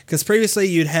 Because previously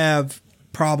you'd have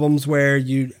problems where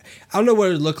I don't know what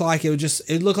it would look like.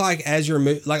 It'd look like as you're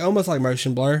like almost like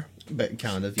motion blur But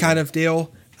kind of. kind of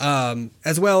deal.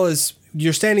 As well as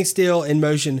you're standing still in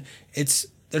motion.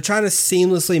 They're trying to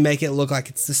seamlessly make it look like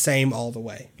it's the same all the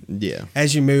way Yeah.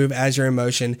 as you move, as you're in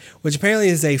motion, which apparently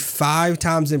is a 5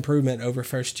 times improvement over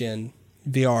first gen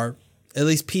VR, at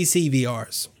least PC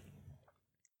VRs.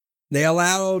 They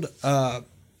also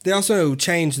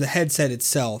changed the headset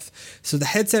itself. So the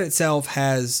headset itself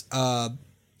has a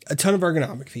ton of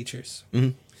ergonomic features.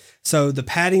 Mm-hmm. So the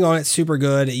padding on it's super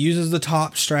good. It uses the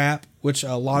top strap, which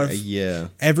a lot of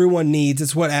everyone needs.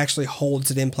 It's what actually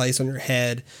holds it in place on your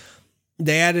head.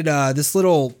 They added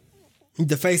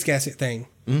the face gasket thing.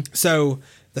 Mm-hmm. So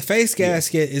the face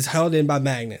gasket is held in by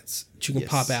magnets that you can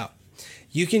pop out.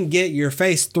 You can get your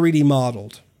face 3D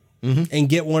modeled and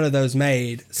get one of those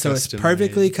made. So it's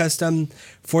perfectly custom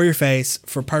for your face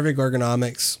for perfect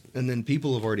ergonomics. And then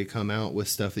people have already come out with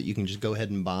stuff that you can just go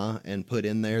ahead and buy and put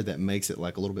in there that makes it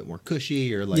like a little bit more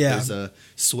cushy, or like there's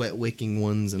sweat wicking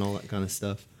ones and all that kind of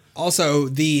stuff. Also,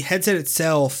 the headset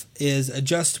itself is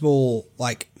adjustable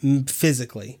like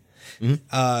physically.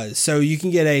 So you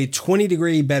can get a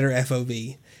 20-degree better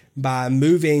FOV by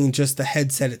moving just the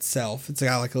headset itself. It's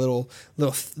got like a little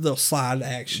slide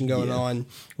action going on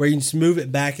where you can just move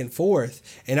it back and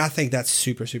forth. And I think that's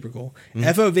super, super cool.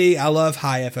 FOV, I love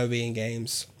high FOV in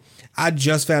games. I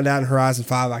just found out in Horizon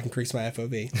 5 I can increase my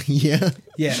FOV. Yeah.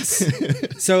 Yes.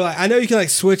 So I know you can like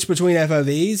switch between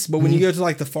FOVs, but when you go to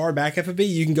like the far back FOV,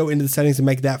 you can go into the settings and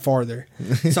make that farther.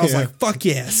 So I was like, fuck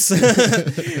yes.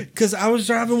 Because I was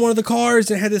driving one of the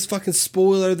cars and it had this fucking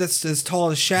spoiler that's as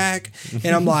tall as Shaq.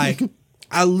 And I'm like,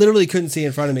 I literally couldn't see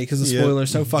in front of me because the spoiler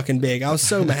is so fucking big. I was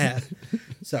so mad.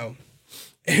 So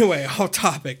anyway, off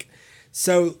topic.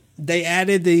 So they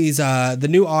added these, the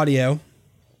new audio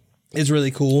is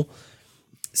really cool.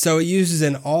 So it uses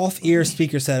an off-ear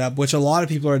speaker setup, which a lot of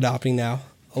people are adopting now.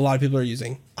 A lot of people are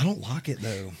using. I don't like it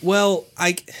though. Well,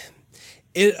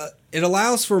 it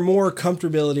allows for more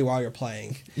comfortability while you're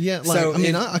playing. Yeah, like so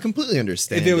I completely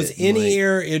understand. If it was in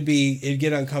ear, it'd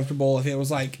get uncomfortable. If it was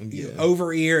like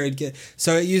over ear, it'd get.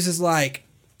 So it uses like,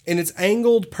 and it's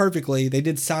angled perfectly. They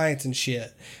did science and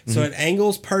shit. So it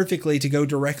angles perfectly to go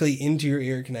directly into your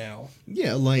ear canal.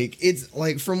 Yeah, like it's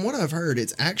like from what I've heard,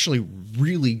 it's actually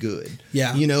really good.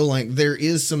 Yeah. You know, like there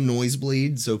is some noise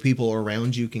bleed, so people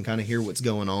around you can kind of hear what's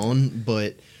going on,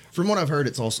 but from what I've heard,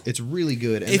 it's really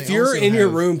good. And if you're in your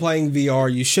room playing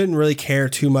VR, you shouldn't really care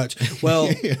too much. Well,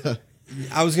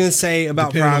 I was gonna say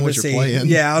about privacy.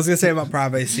 Yeah, I was gonna say about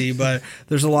privacy, but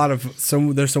there's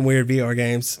some weird VR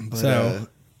games. But,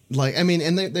 like, I mean,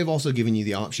 and they've also given you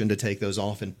the option to take those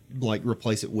off and like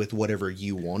replace it with whatever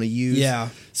you want to use. Yeah.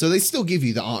 So they still give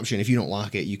you the option. If you don't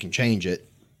like it, you can change it.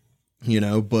 You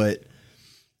know, but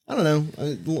I don't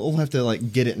know. We'll have to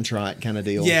like get it and try it, kind of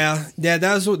deal. Yeah.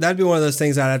 That'd be one of those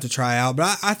things I'd have to try out.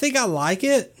 But I think I like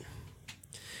it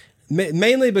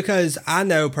mainly because I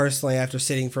know personally after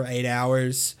sitting for 8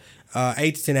 hours,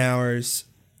 8 to 10 hours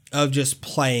of just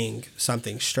playing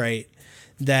something straight,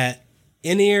 that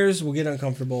in-ears will get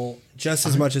uncomfortable just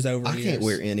as much as over-ears. I can't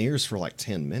wear in-ears for like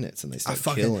 10 minutes and they start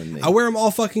killing me. I wear them all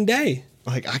fucking day.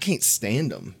 Like, I can't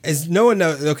stand them. As no one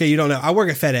knows, okay, you don't know. I work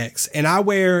at FedEx and I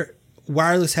wear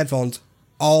wireless headphones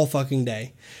all fucking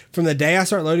day. From the day I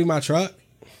start loading my truck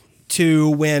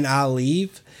to when I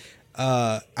leave,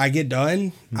 I get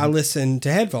done, I listen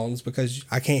to headphones because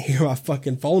I can't hear my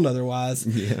fucking phone otherwise.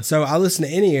 Yeah. So I listen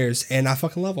to in-ears and I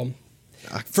fucking love them.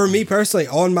 For me personally,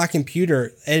 on my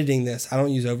computer editing this, I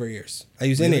don't use over ears. I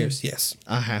use in ears. Yes,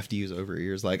 I have to use over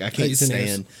ears. Like I can't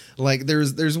stand. Like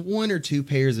there's 1 or 2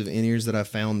 pairs of in ears that I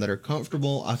found that are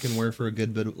comfortable. I can wear for a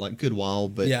good while,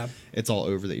 but it's all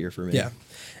over the ear for me. Yeah,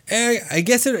 and I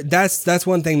guess that's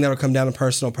one thing that'll come down to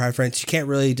personal preference. You can't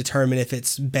really determine if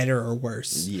it's better or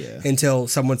worse. Yeah. Until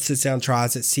someone sits down,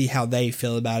 tries it, see how they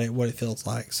feel about it, what it feels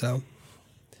like. So.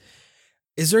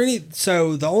 Is there any?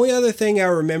 So the only other thing I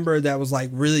remember that was like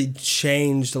really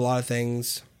changed a lot of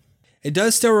things. It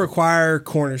does still require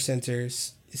corner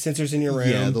sensors in your room.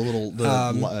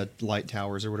 Yeah, light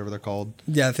towers or whatever they're called.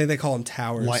 Yeah, I think they call them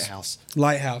towers.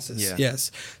 Lighthouses. Yeah.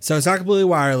 Yes. So it's not completely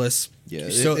wireless. Yeah,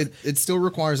 So it still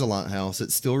requires a lighthouse.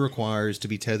 It still requires to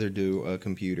be tethered to a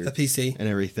computer, a PC, and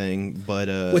everything. But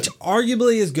which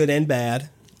arguably is good and bad.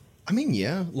 I mean,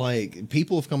 yeah, like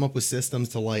people have come up with systems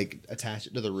to like attach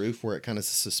it to the roof where it kind of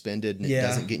suspended and it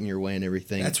doesn't get in your way and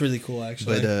everything. That's really cool,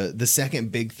 actually. But the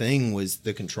second big thing was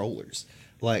the controllers,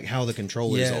 like how the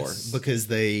controllers are, because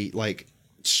they like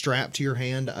strap to your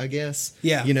hand, I guess.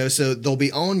 Yeah. You know, so they'll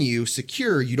be on you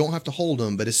secure. You don't have to hold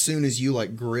them, but as soon as you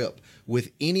like grip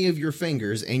with any of your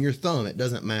fingers and your thumb, it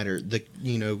doesn't matter.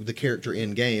 The character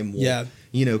in game will,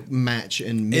 match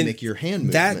and mimic your hand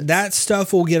movement. That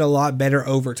stuff will get a lot better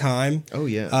over time. Oh,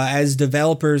 yeah. As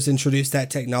developers introduce that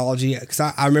technology. Because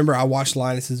I remember I watched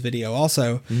Linus's video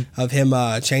also of him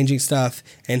changing stuff.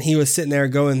 And he was sitting there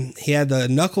going, he had the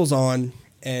knuckles on.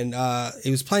 And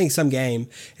he was playing some game,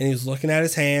 and he was looking at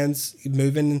his hands,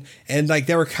 moving, and like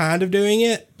they were kind of doing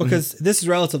it because this is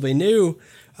relatively new.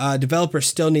 Developers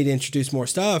still need to introduce more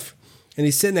stuff, and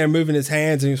he's sitting there moving his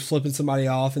hands, and he was flipping somebody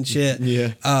off and shit.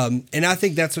 Yeah. And I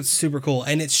think that's what's super cool,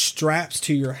 and it straps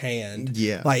to your hand.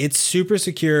 Yeah, like it's super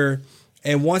secure.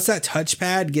 And once that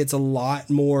touchpad gets a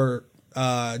lot more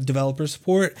developer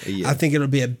support, I think it'll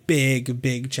be a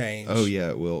big change. Oh yeah,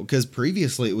 it will. Because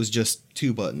previously it was just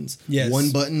 2 buttons. Yes.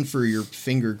 One button for your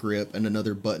finger grip and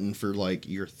another button for like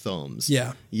your thumbs.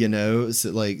 Yeah. You know,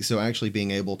 so actually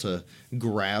being able to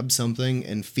grab something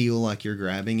and feel like you're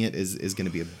grabbing it is going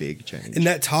to be a big change. And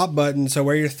that top button, so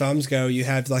where your thumbs go, you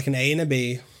have like an A and a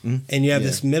B, and you have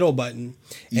this middle button,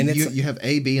 and you have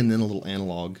A, B, and then a little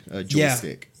analog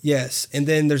joystick. Yes, and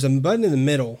then there's a button in the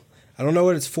middle. I don't know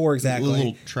what it's for exactly. A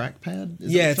little trackpad?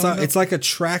 It's like a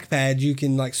trackpad you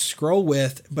can like scroll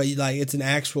with, but like it's an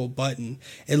actual button.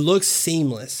 It looks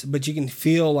seamless, but you can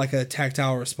feel like a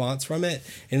tactile response from it,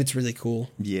 and it's really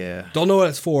cool. Yeah. Don't know what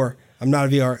it's for. I'm not a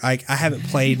VR. I haven't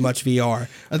played much VR.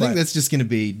 I think that's just going to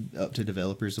be up to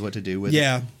developers what to do with it.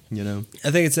 Yeah. You know,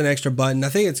 I think it's an extra button. I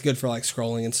think it's good for like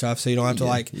scrolling and stuff, so you don't have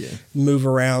to move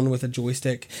around with a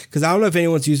joystick. Because I don't know if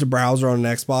anyone's used a browser on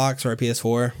an Xbox or a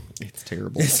PS4. It's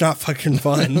terrible. It's not fucking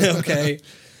fun. Okay.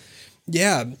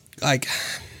 Yeah. Like,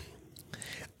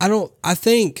 I don't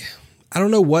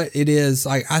know what it is.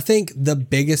 Like, I think the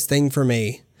biggest thing for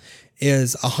me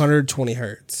is 120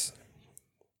 hertz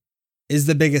is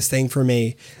the biggest thing for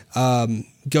me.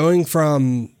 Going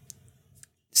from,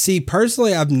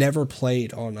 personally, I've never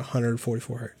played on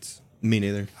 144 hertz. Me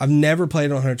neither. I've never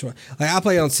played on 120. Like, I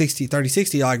play on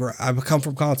 3060. Like, I come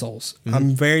from consoles.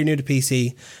 I'm very new to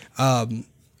PC.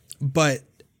 But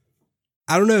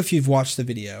I don't know if you've watched the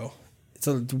video.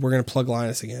 So we're going to plug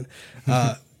Linus again.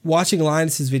 Watching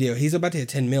Linus's video, he's about to hit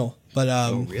 10 mil. But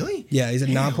oh, really? Yeah, he's at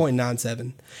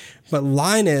 9.97. But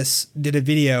Linus did a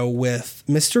video with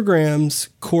Mr. Grimm's,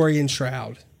 Corey, and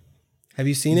Shroud. Have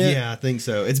you seen it? Yeah, I think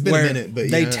so. It's been a minute, but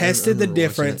they tested the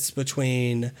difference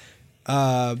between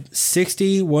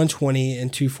 60, 120,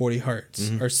 and 240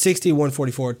 hertz, or 60,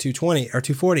 144, 220, or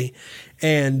 240.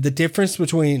 And the difference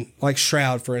between, like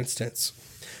Shroud, for instance,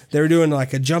 they were doing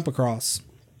like a jump across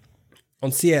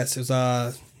on CS. It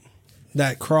was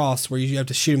that cross where you have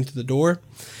to shoot him through the door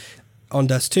on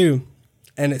Dust 2.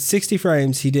 And at 60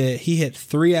 frames, he hit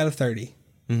 3 out of 30.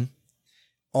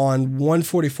 On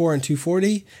 144 and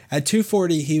 240. At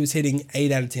 240, he was hitting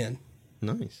 8 out of 10.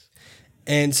 Nice.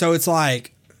 And so it's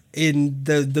like, in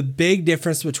the big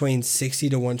difference between 60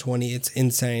 to 120, it's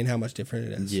insane how much different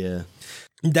it is. Yeah.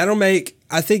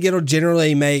 I think it'll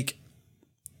generally make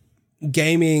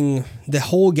gaming, the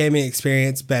whole gaming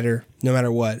experience better no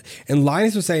matter what. And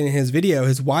Linus was saying in his video,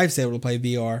 his wife's able to play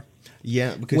VR.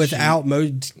 Yeah, because without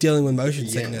dealing with motion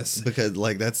sickness. Because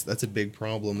like that's a big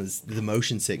problem is the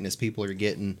motion sickness people are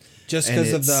getting just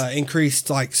because of the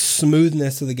increased like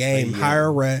smoothness of the game,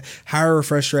 higher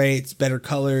refresh rates, better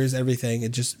colors, everything.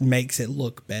 It just makes it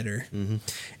look better.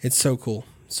 It's so cool,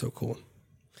 so cool.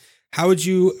 How would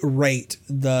you rate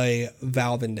the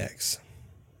Valve Index?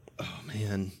 Oh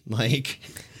man, like.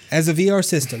 As a VR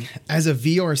system. As a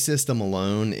VR system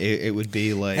alone, it would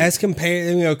be like as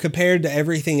compared to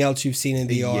everything else you've seen in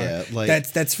VR. Yeah, like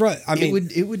that's right. I mean,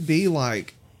 it would be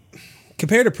like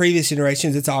compared to previous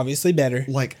generations, it's obviously better.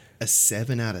 Like a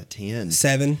 7 out of 10.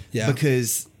 7, yeah.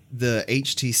 Because the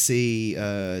HTC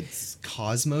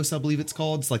Cosmos, I believe it's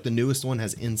called. It's like the newest one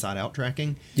has inside-out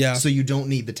tracking. Yeah. So you don't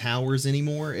need the towers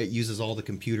anymore. It uses all the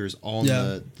computers on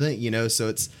the thing, you know.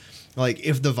 So Like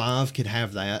if the Vive could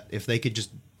have that, if they could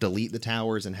just delete the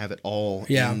towers and have it all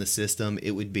in the system,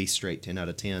 it would be straight 10 out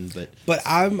of 10. But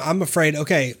I'm afraid.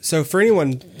 Okay, so for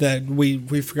anyone that we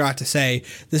forgot to say,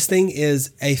 this thing is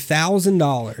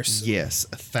 $1,000. Yes,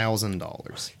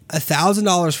 $1,000.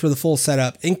 $1,000 for the full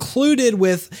setup, included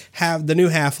with the new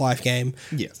Half-Life game.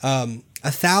 Yes.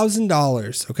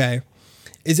 $1,000. Okay,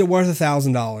 is it worth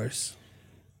 $1,000?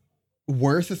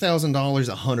 Worth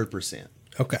 $1,000, 100%.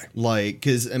 Okay. Like,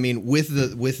 because I mean, with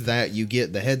that you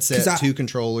get the headset, 2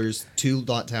 controllers, 2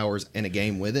 dot towers, and a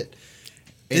game with it.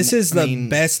 And, this is the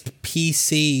best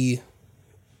PC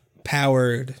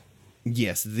powered.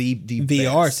 Yes, the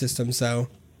VR best system. So,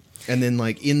 and then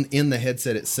like in the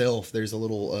headset itself, there's a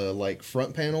little like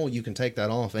front panel. You can take that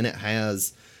off, and it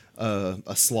has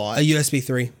a slot, a USB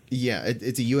 3. Yeah,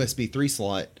 it's a USB 3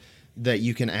 slot that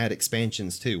you can add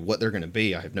expansions to. What they're going to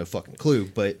be, I have no fucking clue,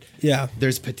 but yeah,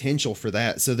 there's potential for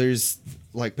that. So there's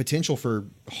like potential for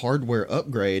hardware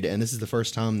upgrade, and this is the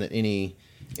first time that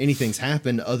anything's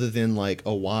happened other than like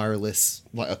a wireless,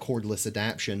 like a cordless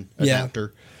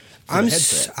adapter.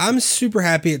 I'm super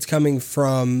happy it's coming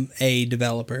from a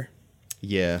developer.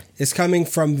 Yeah, it's coming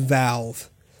from Valve.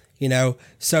 You know,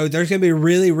 so there's going to be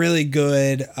really, really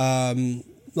good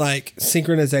like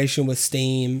synchronization with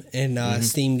Steam and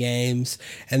Steam games,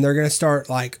 and they're going to start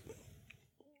like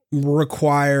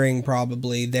requiring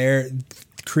probably their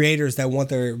creators that want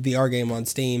their VR game on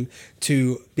Steam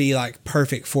to be like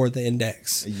perfect for the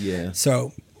index. Yeah.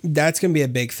 So that's going to be a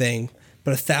big thing.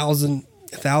 But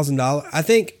 $1,000, I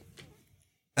think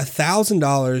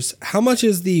 $1,000. How much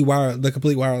is the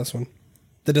complete wireless one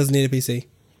that doesn't need a PC?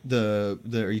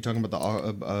 Are you talking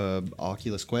about the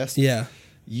Oculus Quest? Yeah.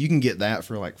 You can get that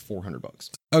for like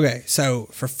 $400. Okay, so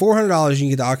for $400 you can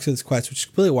get the Oculus Quest, which is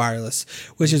completely wireless,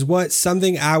 which is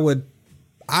something I would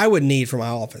need for my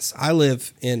office. I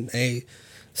live in a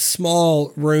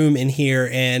small room in here,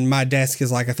 and my desk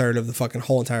is like a third of the fucking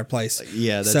whole entire place.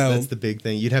 Yeah, that's the big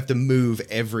thing. You'd have to move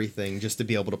everything just to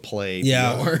be able to play.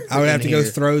 Yeah, I would have to go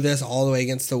throw this all the way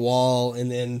against the wall, and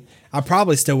then I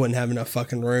probably still wouldn't have enough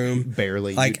fucking room.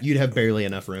 Barely. Like you'd have barely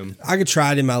enough room. I could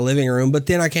try it in my living room, but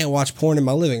then I can't watch porn in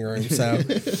my living room. So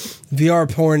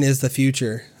VR porn is the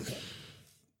future.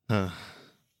 Huh.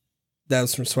 That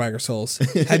was from Swagger Souls.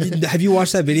 Have you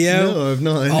watched that video? No, I've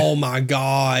not. Oh my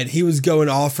god, he was going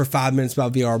off for 5 minutes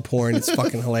about VR porn. It's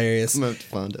fucking hilarious. I'm gonna have to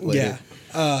find it later.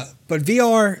 Yeah, but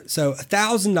VR. So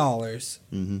 $1,000.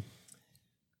 Mm-hmm.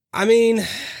 I mean,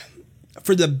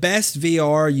 for the best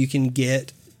VR you can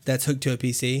get that's hooked to a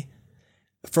PC.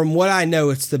 From what I know,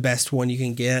 it's the best one you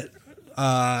can get.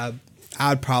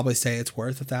 I'd probably say it's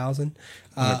worth $1,000.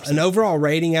 An overall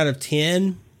rating out of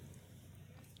 10,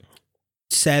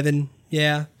 7.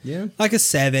 Yeah. Like a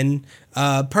 7.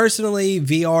 Personally,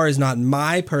 VR is not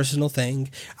my personal thing.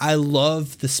 I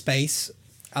love the space.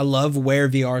 I love where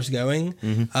VR is going.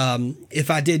 Mm-hmm. If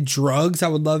I did drugs, I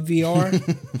would love VR.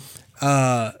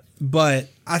 But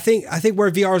I think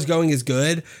where VR is going is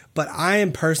good. But I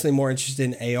am personally more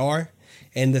interested in AR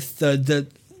and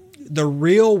the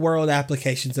real world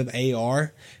applications of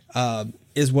AR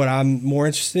is what I'm more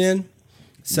interested in.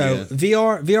 So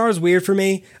VR is weird for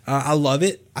me. I love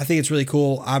it. I think it's really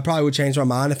cool. I probably would change my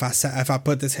mind if I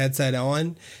put this headset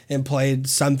on and played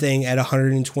something at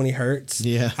 120 hertz.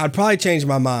 Yeah, I'd probably change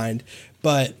my mind,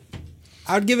 but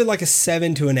I'd give it like a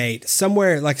 7 to an 8,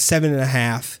 somewhere like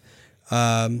 7.5.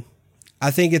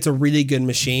 I think it's a really good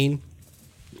machine,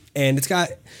 and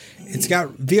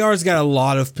VR's got a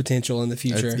lot of potential in the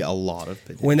future. It's got a lot of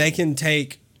potential when they can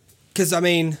take, because I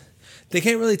mean, they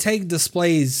can't really take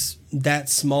displays that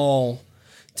small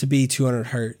to be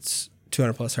 200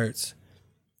 plus hertz.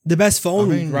 The best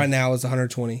phone right now is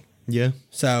 120. Yeah.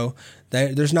 So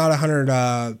there's not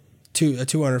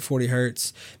 240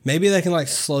 hertz. Maybe they can like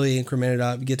slowly increment it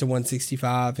up, get to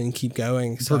 165 and keep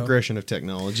going. So, progression of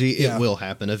technology. It will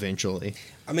happen eventually.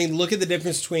 I mean, look at the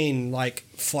difference between like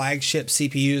flagship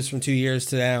CPUs from 2 years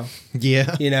to now.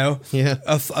 Yeah. You know? Yeah.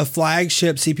 A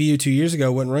flagship CPU 2 years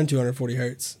ago wouldn't run 240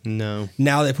 hertz. No.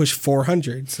 Now they push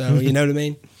 400. So, you know what I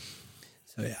mean?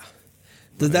 So, yeah.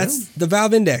 That's the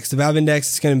Valve Index. The Valve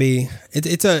Index is going to be,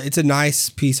 it's a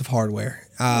nice piece of hardware.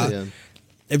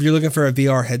 If you're looking for a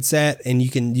VR headset and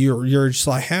you're just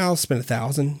like, I'll spend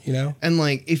 $1,000, you know? And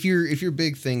like, if your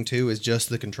big thing too is just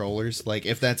the controllers, like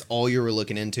if that's all you were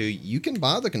looking into, you can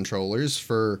buy the controllers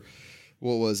for,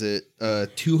 what was it?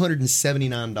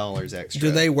 $279 extra. Do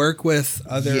they work with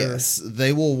other? Yes,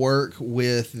 they will work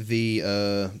with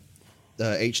the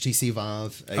HTC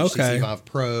Vive, Okay. Vive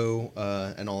Pro,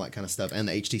 and all that kind of stuff, and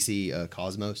the HTC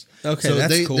Cosmos. Okay, so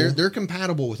that's cool. They're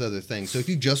compatible with other things. So if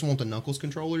you just want the Knuckles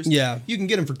controllers, Yeah. you can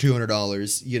get them for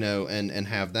 $200, and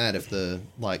have that if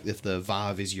the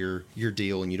Vive is your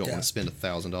deal and you don't want to spend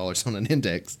 $1,000 on an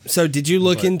index. So did you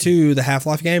look into the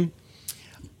Half-Life game?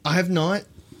 I have not.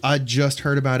 I just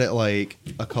heard about it like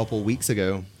a couple weeks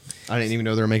ago. I didn't even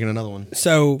know they were making another one.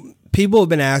 So people have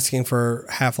been asking for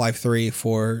Half-Life 3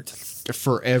 for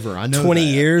Forever. I know 20 that.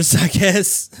 years, I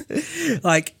guess.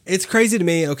 Like, it's crazy to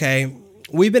me. Okay,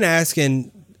 we've been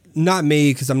asking, not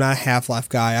me because I'm not a Half-Life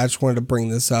guy. I just wanted to bring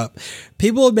this up.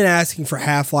 People have been asking for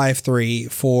Half-Life 3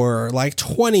 for like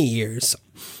 20 years,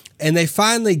 and they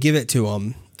finally give it to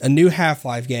them, a new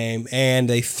Half-Life game, and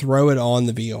they throw it on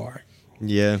the VR.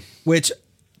 Yeah. Which,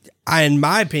 in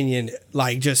my opinion,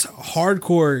 like just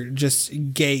hardcore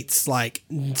just gates like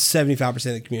 75% of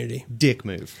the community. Dick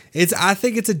move. I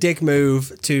think it's a dick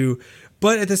move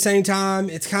but at the same time,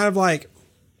 it's kind of like,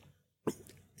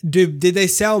 did they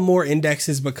sell more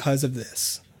indexes because of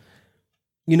this?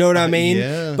 You know what I mean?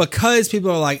 Yeah. Because people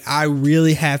are like, I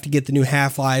really have to get the new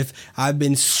Half-Life. I've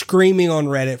been screaming on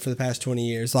Reddit for the past 20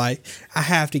 years. Like, I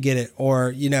have to get it.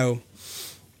 Or,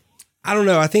 I don't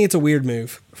know. I think it's a weird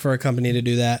move for a company to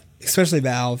do that, especially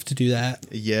Valve to do that.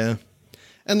 Yeah.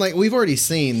 And like we've already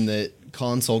seen that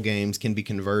console games can be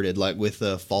converted, like with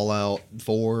Fallout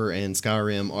 4 and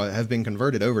Skyrim have been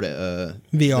converted over to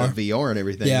VR. the VR and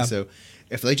everything. Yeah. So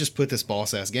if they just put this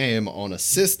boss ass game on a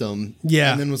system,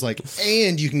 Yeah. and then was like,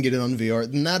 and you can get it on VR,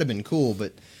 then that'd have been cool.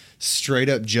 But straight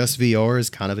up just VR is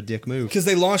kind of a dick move. Because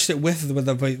they launched it with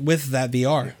that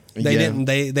VR.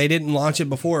 They didn't launch it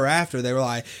before or after. They were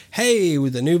like, hey,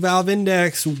 with the new Valve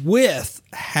Index with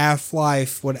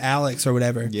Half-Life, Alex or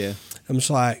whatever. Yeah. I'm just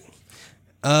like,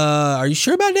 are you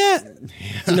sure about that?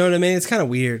 Yeah. You know what I mean? It's kind of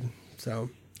weird. So,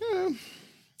 Yeah.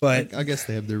 But I guess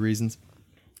they have their reasons.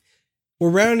 we're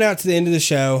rounding out to the end of the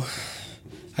show.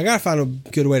 I got to find a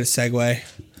good way to segue.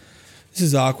 This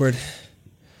is awkward.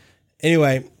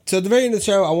 Anyway, so at the very end of the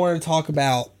show, I wanted to talk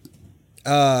about,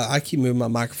 I keep moving my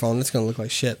microphone. It's going to look like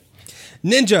shit.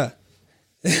 Ninja.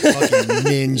 Fucking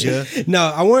ninja. No,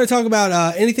 I want to talk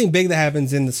about anything big that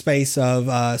happens in the space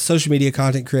of social media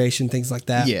content creation, things like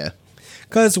that. Yeah.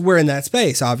 Because we're in that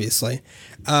space, obviously.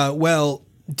 Well,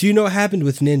 do you know what happened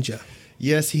with Ninja?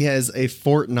 Yes, he has a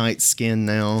Fortnite skin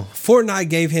now. Fortnite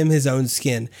gave him his own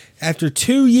skin. After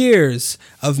 2 years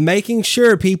of making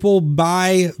sure people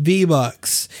buy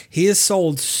V-Bucks, he has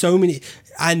sold so many.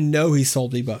 I know he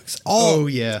sold V-Bucks. Oh,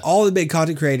 yeah. All the big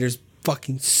content creators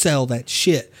fucking sell that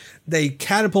shit. They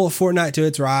catapult Fortnite to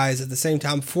its rise. At the same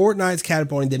time, Fortnite's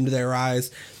catapulting them to their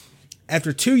rise.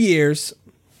 After 2 years,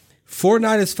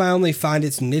 Fortnite has finally found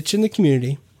its niche in the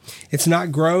community. It's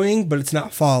not growing, but it's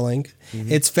not falling.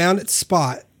 Mm-hmm. It's found its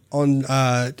spot on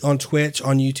Twitch,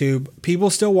 on YouTube. People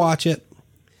still watch it,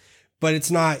 but it's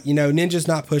not, Ninja's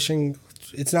not pushing.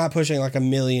 It's not pushing like 1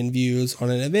 million views on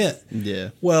an event. Yeah.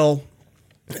 Well,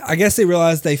 I guess they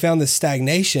realized they found this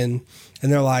stagnation,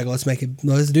 and they're like,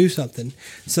 let's do something.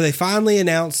 So they finally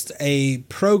announced a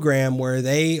program where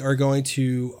they are going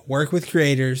to work with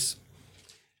creators,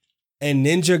 and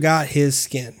Ninja got his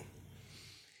skin.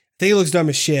 I think he looks dumb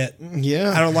as shit.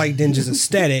 Yeah. I don't like Ninja's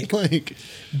aesthetic.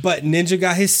 But Ninja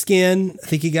got his skin. I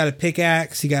think he got a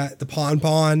pickaxe. He got the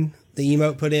pon, the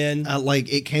emote put in.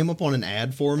 It came up on an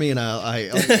ad for me, and I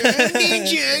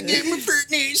Ninja, get my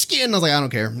Fortnite skin. I was like, I don't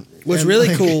care. What's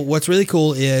really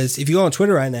cool is if you go on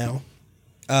Twitter right now,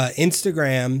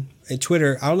 Instagram and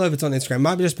Twitter, I don't know if it's on Instagram, it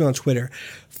might just be on Twitter.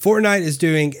 Fortnite is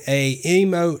doing a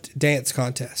emote dance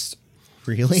contest.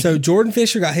 Really? So Jordan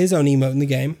Fisher got his own emote in the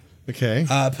game. Okay.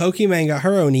 Pokimane got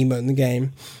her own emote in the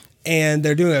game. And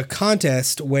they're doing a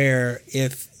contest where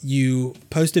if you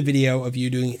post a video of you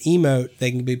doing an emote,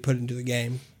 they can be put into the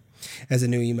game as a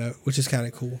new emote, which is kind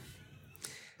of cool.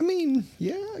 I mean,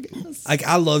 yeah, I guess. Like,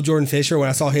 I love Jordan Fisher. When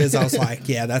I saw his, I was like,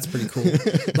 yeah, that's pretty cool.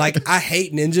 Like, I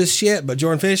hate Ninja's shit, but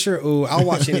Jordan Fisher, ooh, I'll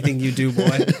watch anything you do,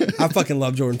 boy. I fucking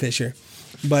love Jordan Fisher.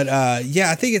 But,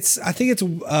 yeah, I think it's,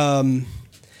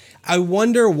 I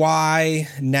wonder why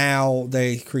now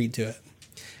they agreed to it.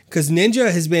 Because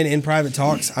Ninja has been in private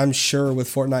talks, I'm sure, with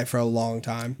Fortnite for a long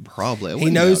time. Probably. He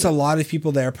knows a lot of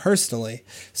people there personally.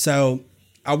 So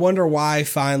I wonder why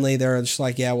finally they're just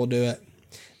like, yeah, we'll do it.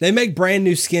 They make brand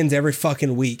new skins every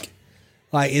fucking week.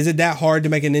 Like, is it that hard to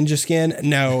make a Ninja skin?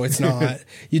 No, it's not.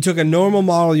 You took a normal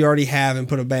model you already have and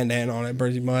put a bandana on it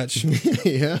pretty much.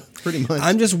 Yeah, pretty much.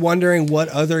 I'm just wondering what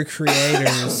other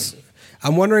creators...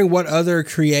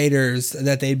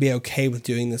 that they'd be okay with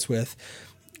doing this with.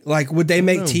 Like, would they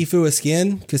make Tfue a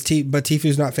skin? But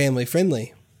Tfue's not family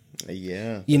friendly.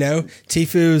 Yeah. You know,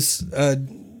 Tifu's a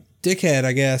dickhead,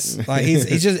 I guess. Like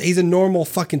he's a normal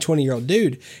fucking 20-year-old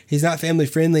dude. He's not family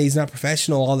friendly. He's not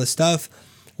professional. All this stuff.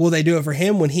 Will they do it for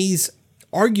him when he's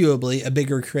arguably a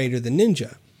bigger creator than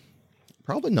Ninja?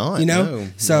 Probably not. You know. No.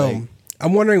 So Like,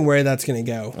 I'm wondering where that's going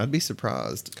to go. I'd be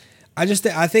surprised. I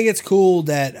think it's cool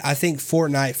that I think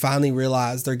Fortnite finally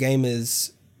realized their game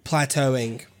is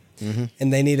plateauing,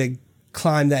 and they need to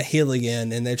climb that hill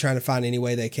again. And they're trying to find any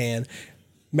way they can.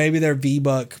 Maybe their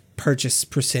V-Buck purchase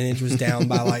percentage was down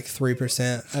by like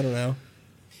 3%. I don't know.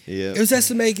 Yeah. It was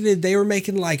estimated they were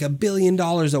making like $1 billion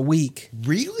a week.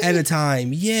 Really? At a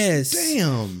time. Yes.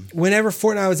 Damn. Whenever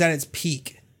Fortnite was at its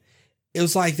peak, it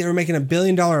was like they were making $1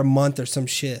 billion a month or some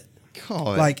shit.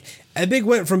 God. Like Epic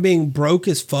went from being broke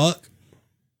as fuck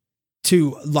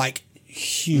to like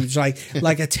huge, like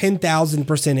a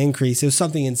 10,000% increase. It was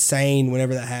something insane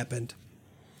whenever that happened.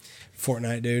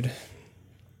 Fortnite, dude.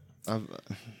 I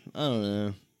don't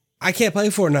know. I can't play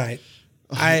Fortnite.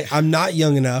 I'm not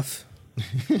young enough,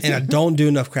 and I don't do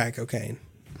enough crack cocaine.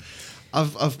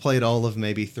 I've played all of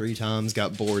maybe 3 times,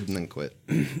 got bored, and then quit.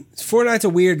 Fortnite's a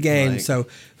weird game. Like- So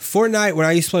Fortnite, when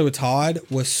I used to play with Todd,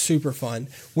 was super fun.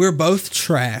 We're both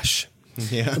trash,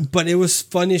 Yeah. but it was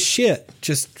fun as shit,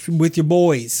 just with your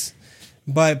boys.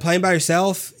 But playing by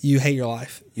yourself, you hate your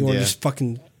life. You want to Yeah. just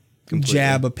fucking Completely.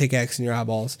 jab a pickaxe in your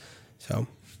eyeballs. So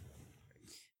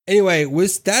anyway,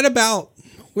 was that about?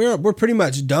 We're pretty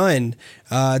much done.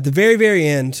 At the very, very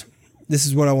end, this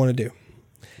is what I want to do.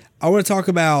 I want to talk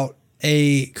about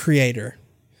a creator.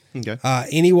 Okay.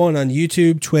 Anyone on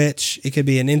YouTube, Twitch, it could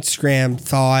be an Instagram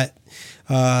thought,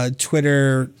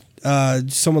 Twitter,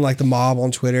 someone like the Mob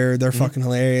on Twitter. They're fucking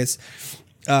hilarious.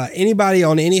 Anybody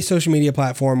on any social media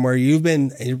platform where you've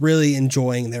been really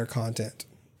enjoying their content.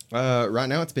 Right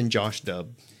now it's been Josh Dub.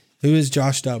 Who is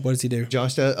Josh Dub? What does he do?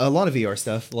 Josh Dub, a lot of VR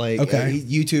stuff. Like, Okay.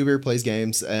 YouTuber, plays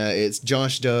games. It's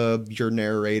Josh Dub, your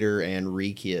narrator, and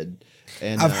Rekid.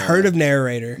 And I've heard of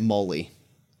narrator. Molly.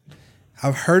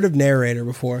 I've heard of narrator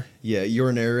before. Yeah,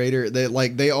 your narrator.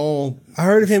 They all I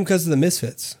heard of him because of the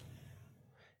Misfits.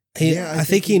 Yeah, I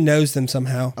think he knows them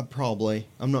somehow. probably.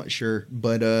 I'm not sure,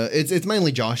 but it's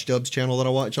mainly Josh Dub's channel that I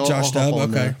watch. I'll Josh hop Dub,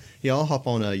 on, okay. I'll hop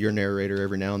on your narrator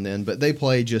every now and then, but they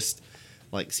play just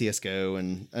like CS:GO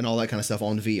and all that kind of stuff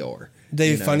on VR.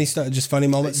 They you do know? funny stuff, just funny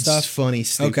moment It's stuff. funny,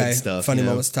 stupid stuff. Funny you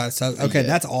know? moments type stuff. Okay, Yeah.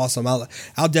 that's awesome. I'll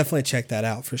definitely check that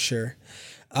out for sure.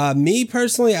 Me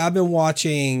personally, I've been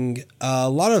watching a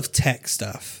lot of tech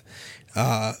stuff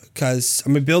because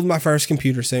I'm gonna build my first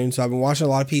computer soon. So I've been watching a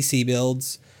lot of PC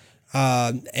builds,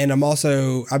 and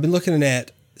I've been looking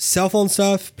at cell phone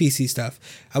stuff, PC stuff.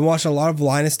 I'm watching a lot of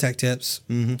Linus Tech Tips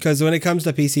because when it comes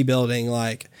to PC building,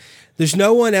 like there's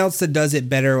no one else that does it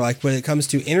better. Like when it comes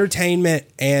to entertainment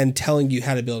and telling you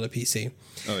how to build a PC.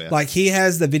 Oh yeah. Like he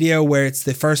has the video where it's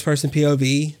the first person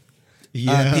POV.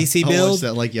 PC I build. watched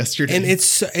that like yesterday, And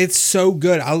it's so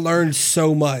good. I learned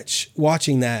so much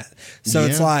watching that. So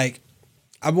it's Yeah. like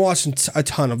I've been watching a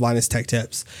ton of Linus Tech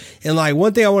Tips. And like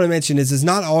one thing I want to mention is it's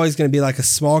not always going to be like a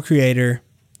small creator.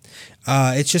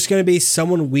 It's just going to be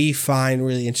someone we find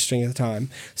really interesting at the time.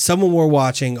 Someone we're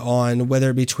watching on whether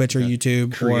it be Twitch or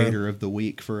YouTube. creator of the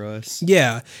week for us.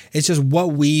 Yeah, it's just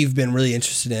what we've been really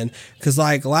interested in. Because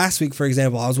like last week, for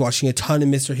example, I was watching a ton of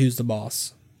Mr. Who's the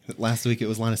Boss. Last week it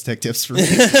was Linus Tech Tips for me.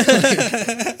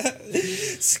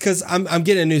 Because I'm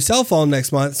getting a new cell phone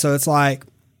next month, so it's like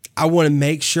I want to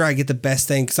make sure I get the best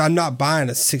thing because I'm not buying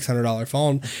a $600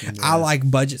 phone. Yeah. I like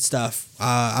budget stuff.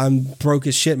 I'm broke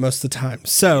as shit most of the time,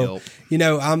 so Yep. you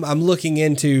know I'm looking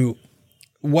into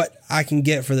what I can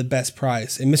get for the best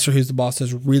price. And Mr. Who's the Boss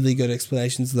does really good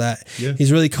explanations of that. Yeah.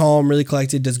 He's really calm, really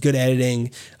collected, does good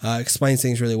editing, explains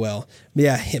things really well. But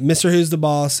yeah, Mr. Who's the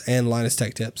Boss and Linus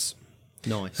Tech Tips.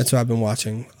 Nice. That's what I've been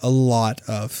watching a lot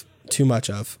of, too much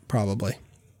of, probably.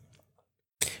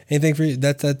 Anything for you?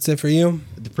 That's it for you?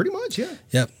 Pretty much, yeah.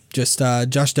 Yep. Just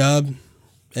Josh Dub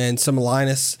and some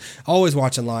Linus. Always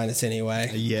watching Linus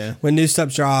anyway. Yeah. When new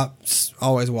stuff drops,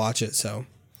 always watch it. So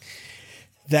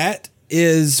that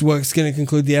is what's going to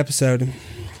conclude the episode.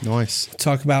 Nice.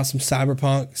 Talk about some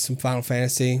Cyberpunk, some Final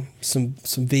Fantasy, some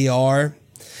VR.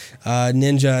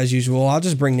 Ninja as usual. I'll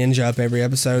just bring Ninja up every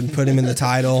episode and put him in the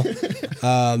title.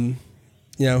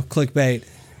 Clickbait.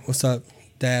 What's up,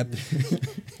 Dab?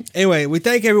 Anyway, we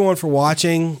thank everyone for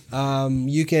watching.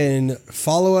 You can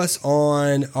follow us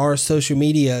on our social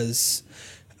medias.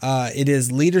 It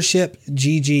is Leadership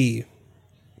GG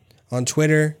on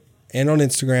Twitter and on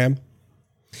Instagram.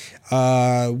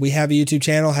 We have a YouTube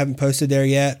channel. Haven't posted there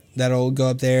yet. That'll go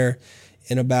up there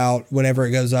in about whenever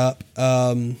it goes up.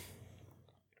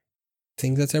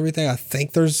 think that's everything. I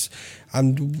think there's a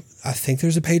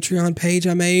Patreon page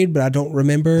I made, but I don't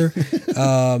remember.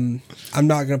 I'm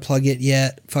not gonna plug it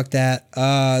yet. Fuck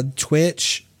that.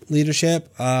 Twitch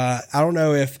leadership. I don't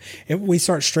know if we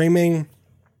start streaming,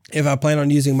 if I plan on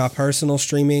using my personal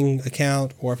streaming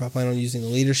account or if I plan on using the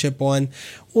leadership one.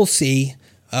 We'll see.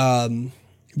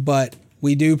 But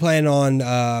we do plan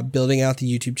on building out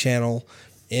the YouTube channel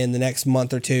in the next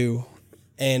month or two.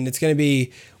 And it's going to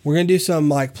be, we're going to do some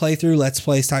like playthrough, let's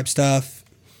plays type stuff.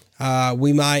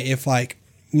 We might, if like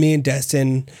me and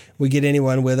Destin, we get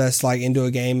anyone with us like into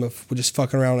a game of we're just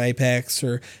fucking around Apex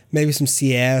or maybe some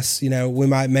CS, we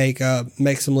might make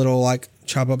some little like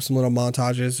chop up some little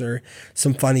montages or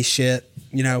some funny shit,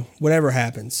 whatever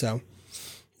happens. So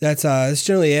that's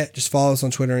generally it. Just follow us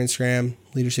on Twitter and Instagram,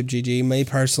 Leadership GG. Me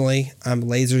personally, I'm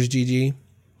Lasers GG.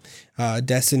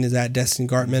 Destin is at Destin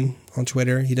Gartman on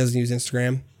Twitter. He doesn't use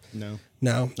Instagram. No.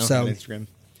 So Instagram.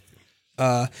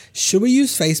 Should we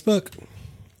use Facebook?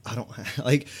 I don't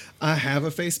I have a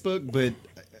Facebook, but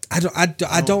I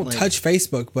don't touch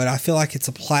Facebook, but I feel like it's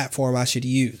a platform I should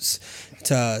use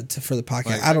for the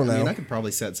podcast. I don't know. I could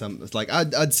probably set some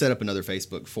I'd set up another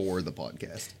Facebook for the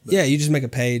podcast. Yeah, you just make a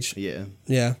page. Yeah.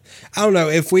 I don't know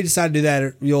if we decide to do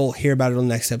that. You'll hear about it on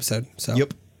the next episode. So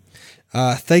yep.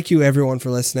 Thank you everyone for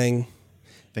listening.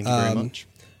 Thank you very much.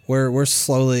 We're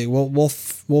slowly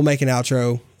we'll make an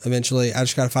outro eventually. I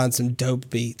just got to find some dope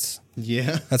beats.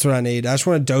 Yeah. That's what I need. I just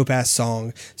want a dope ass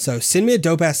song. So send me a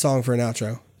dope ass song for an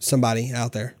outro. Somebody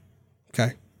out there.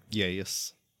 Okay.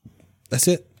 Yes. That's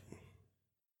it.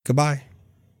 Goodbye.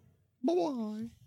 Bye-bye.